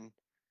put in,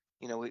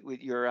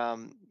 with your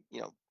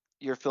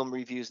your film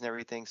reviews and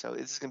everything. So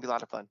this is going to be a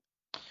lot of fun.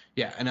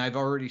 Yeah, and I've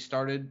already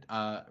started.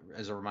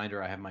 As a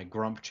reminder, I have my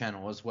Grump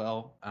channel as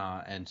well,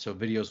 and so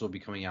videos will be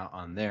coming out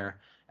on there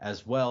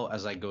as well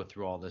as I go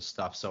through all this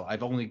stuff. So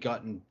I've only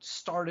gotten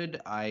started.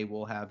 I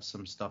will have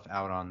some stuff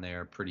out on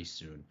there pretty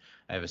soon.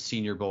 I have a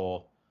Senior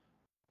Bowl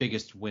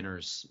biggest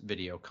winners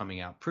video coming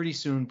out pretty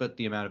soon, but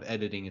the amount of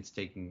editing, it's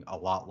taking a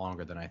lot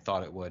longer than I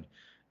thought it would.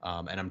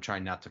 And I'm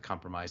trying not to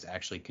compromise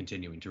actually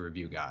continuing to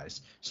review guys.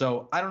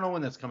 So I don't know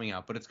when that's coming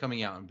out, but it's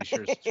coming out, and be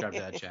sure to subscribe to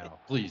that channel.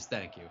 Please.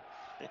 Thank you.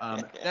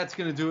 That's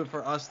going to do it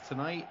for us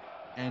tonight,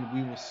 and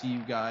we will see you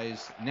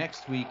guys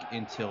next week.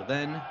 Until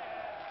then,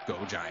 go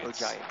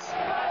Giants. Go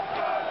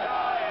Giants.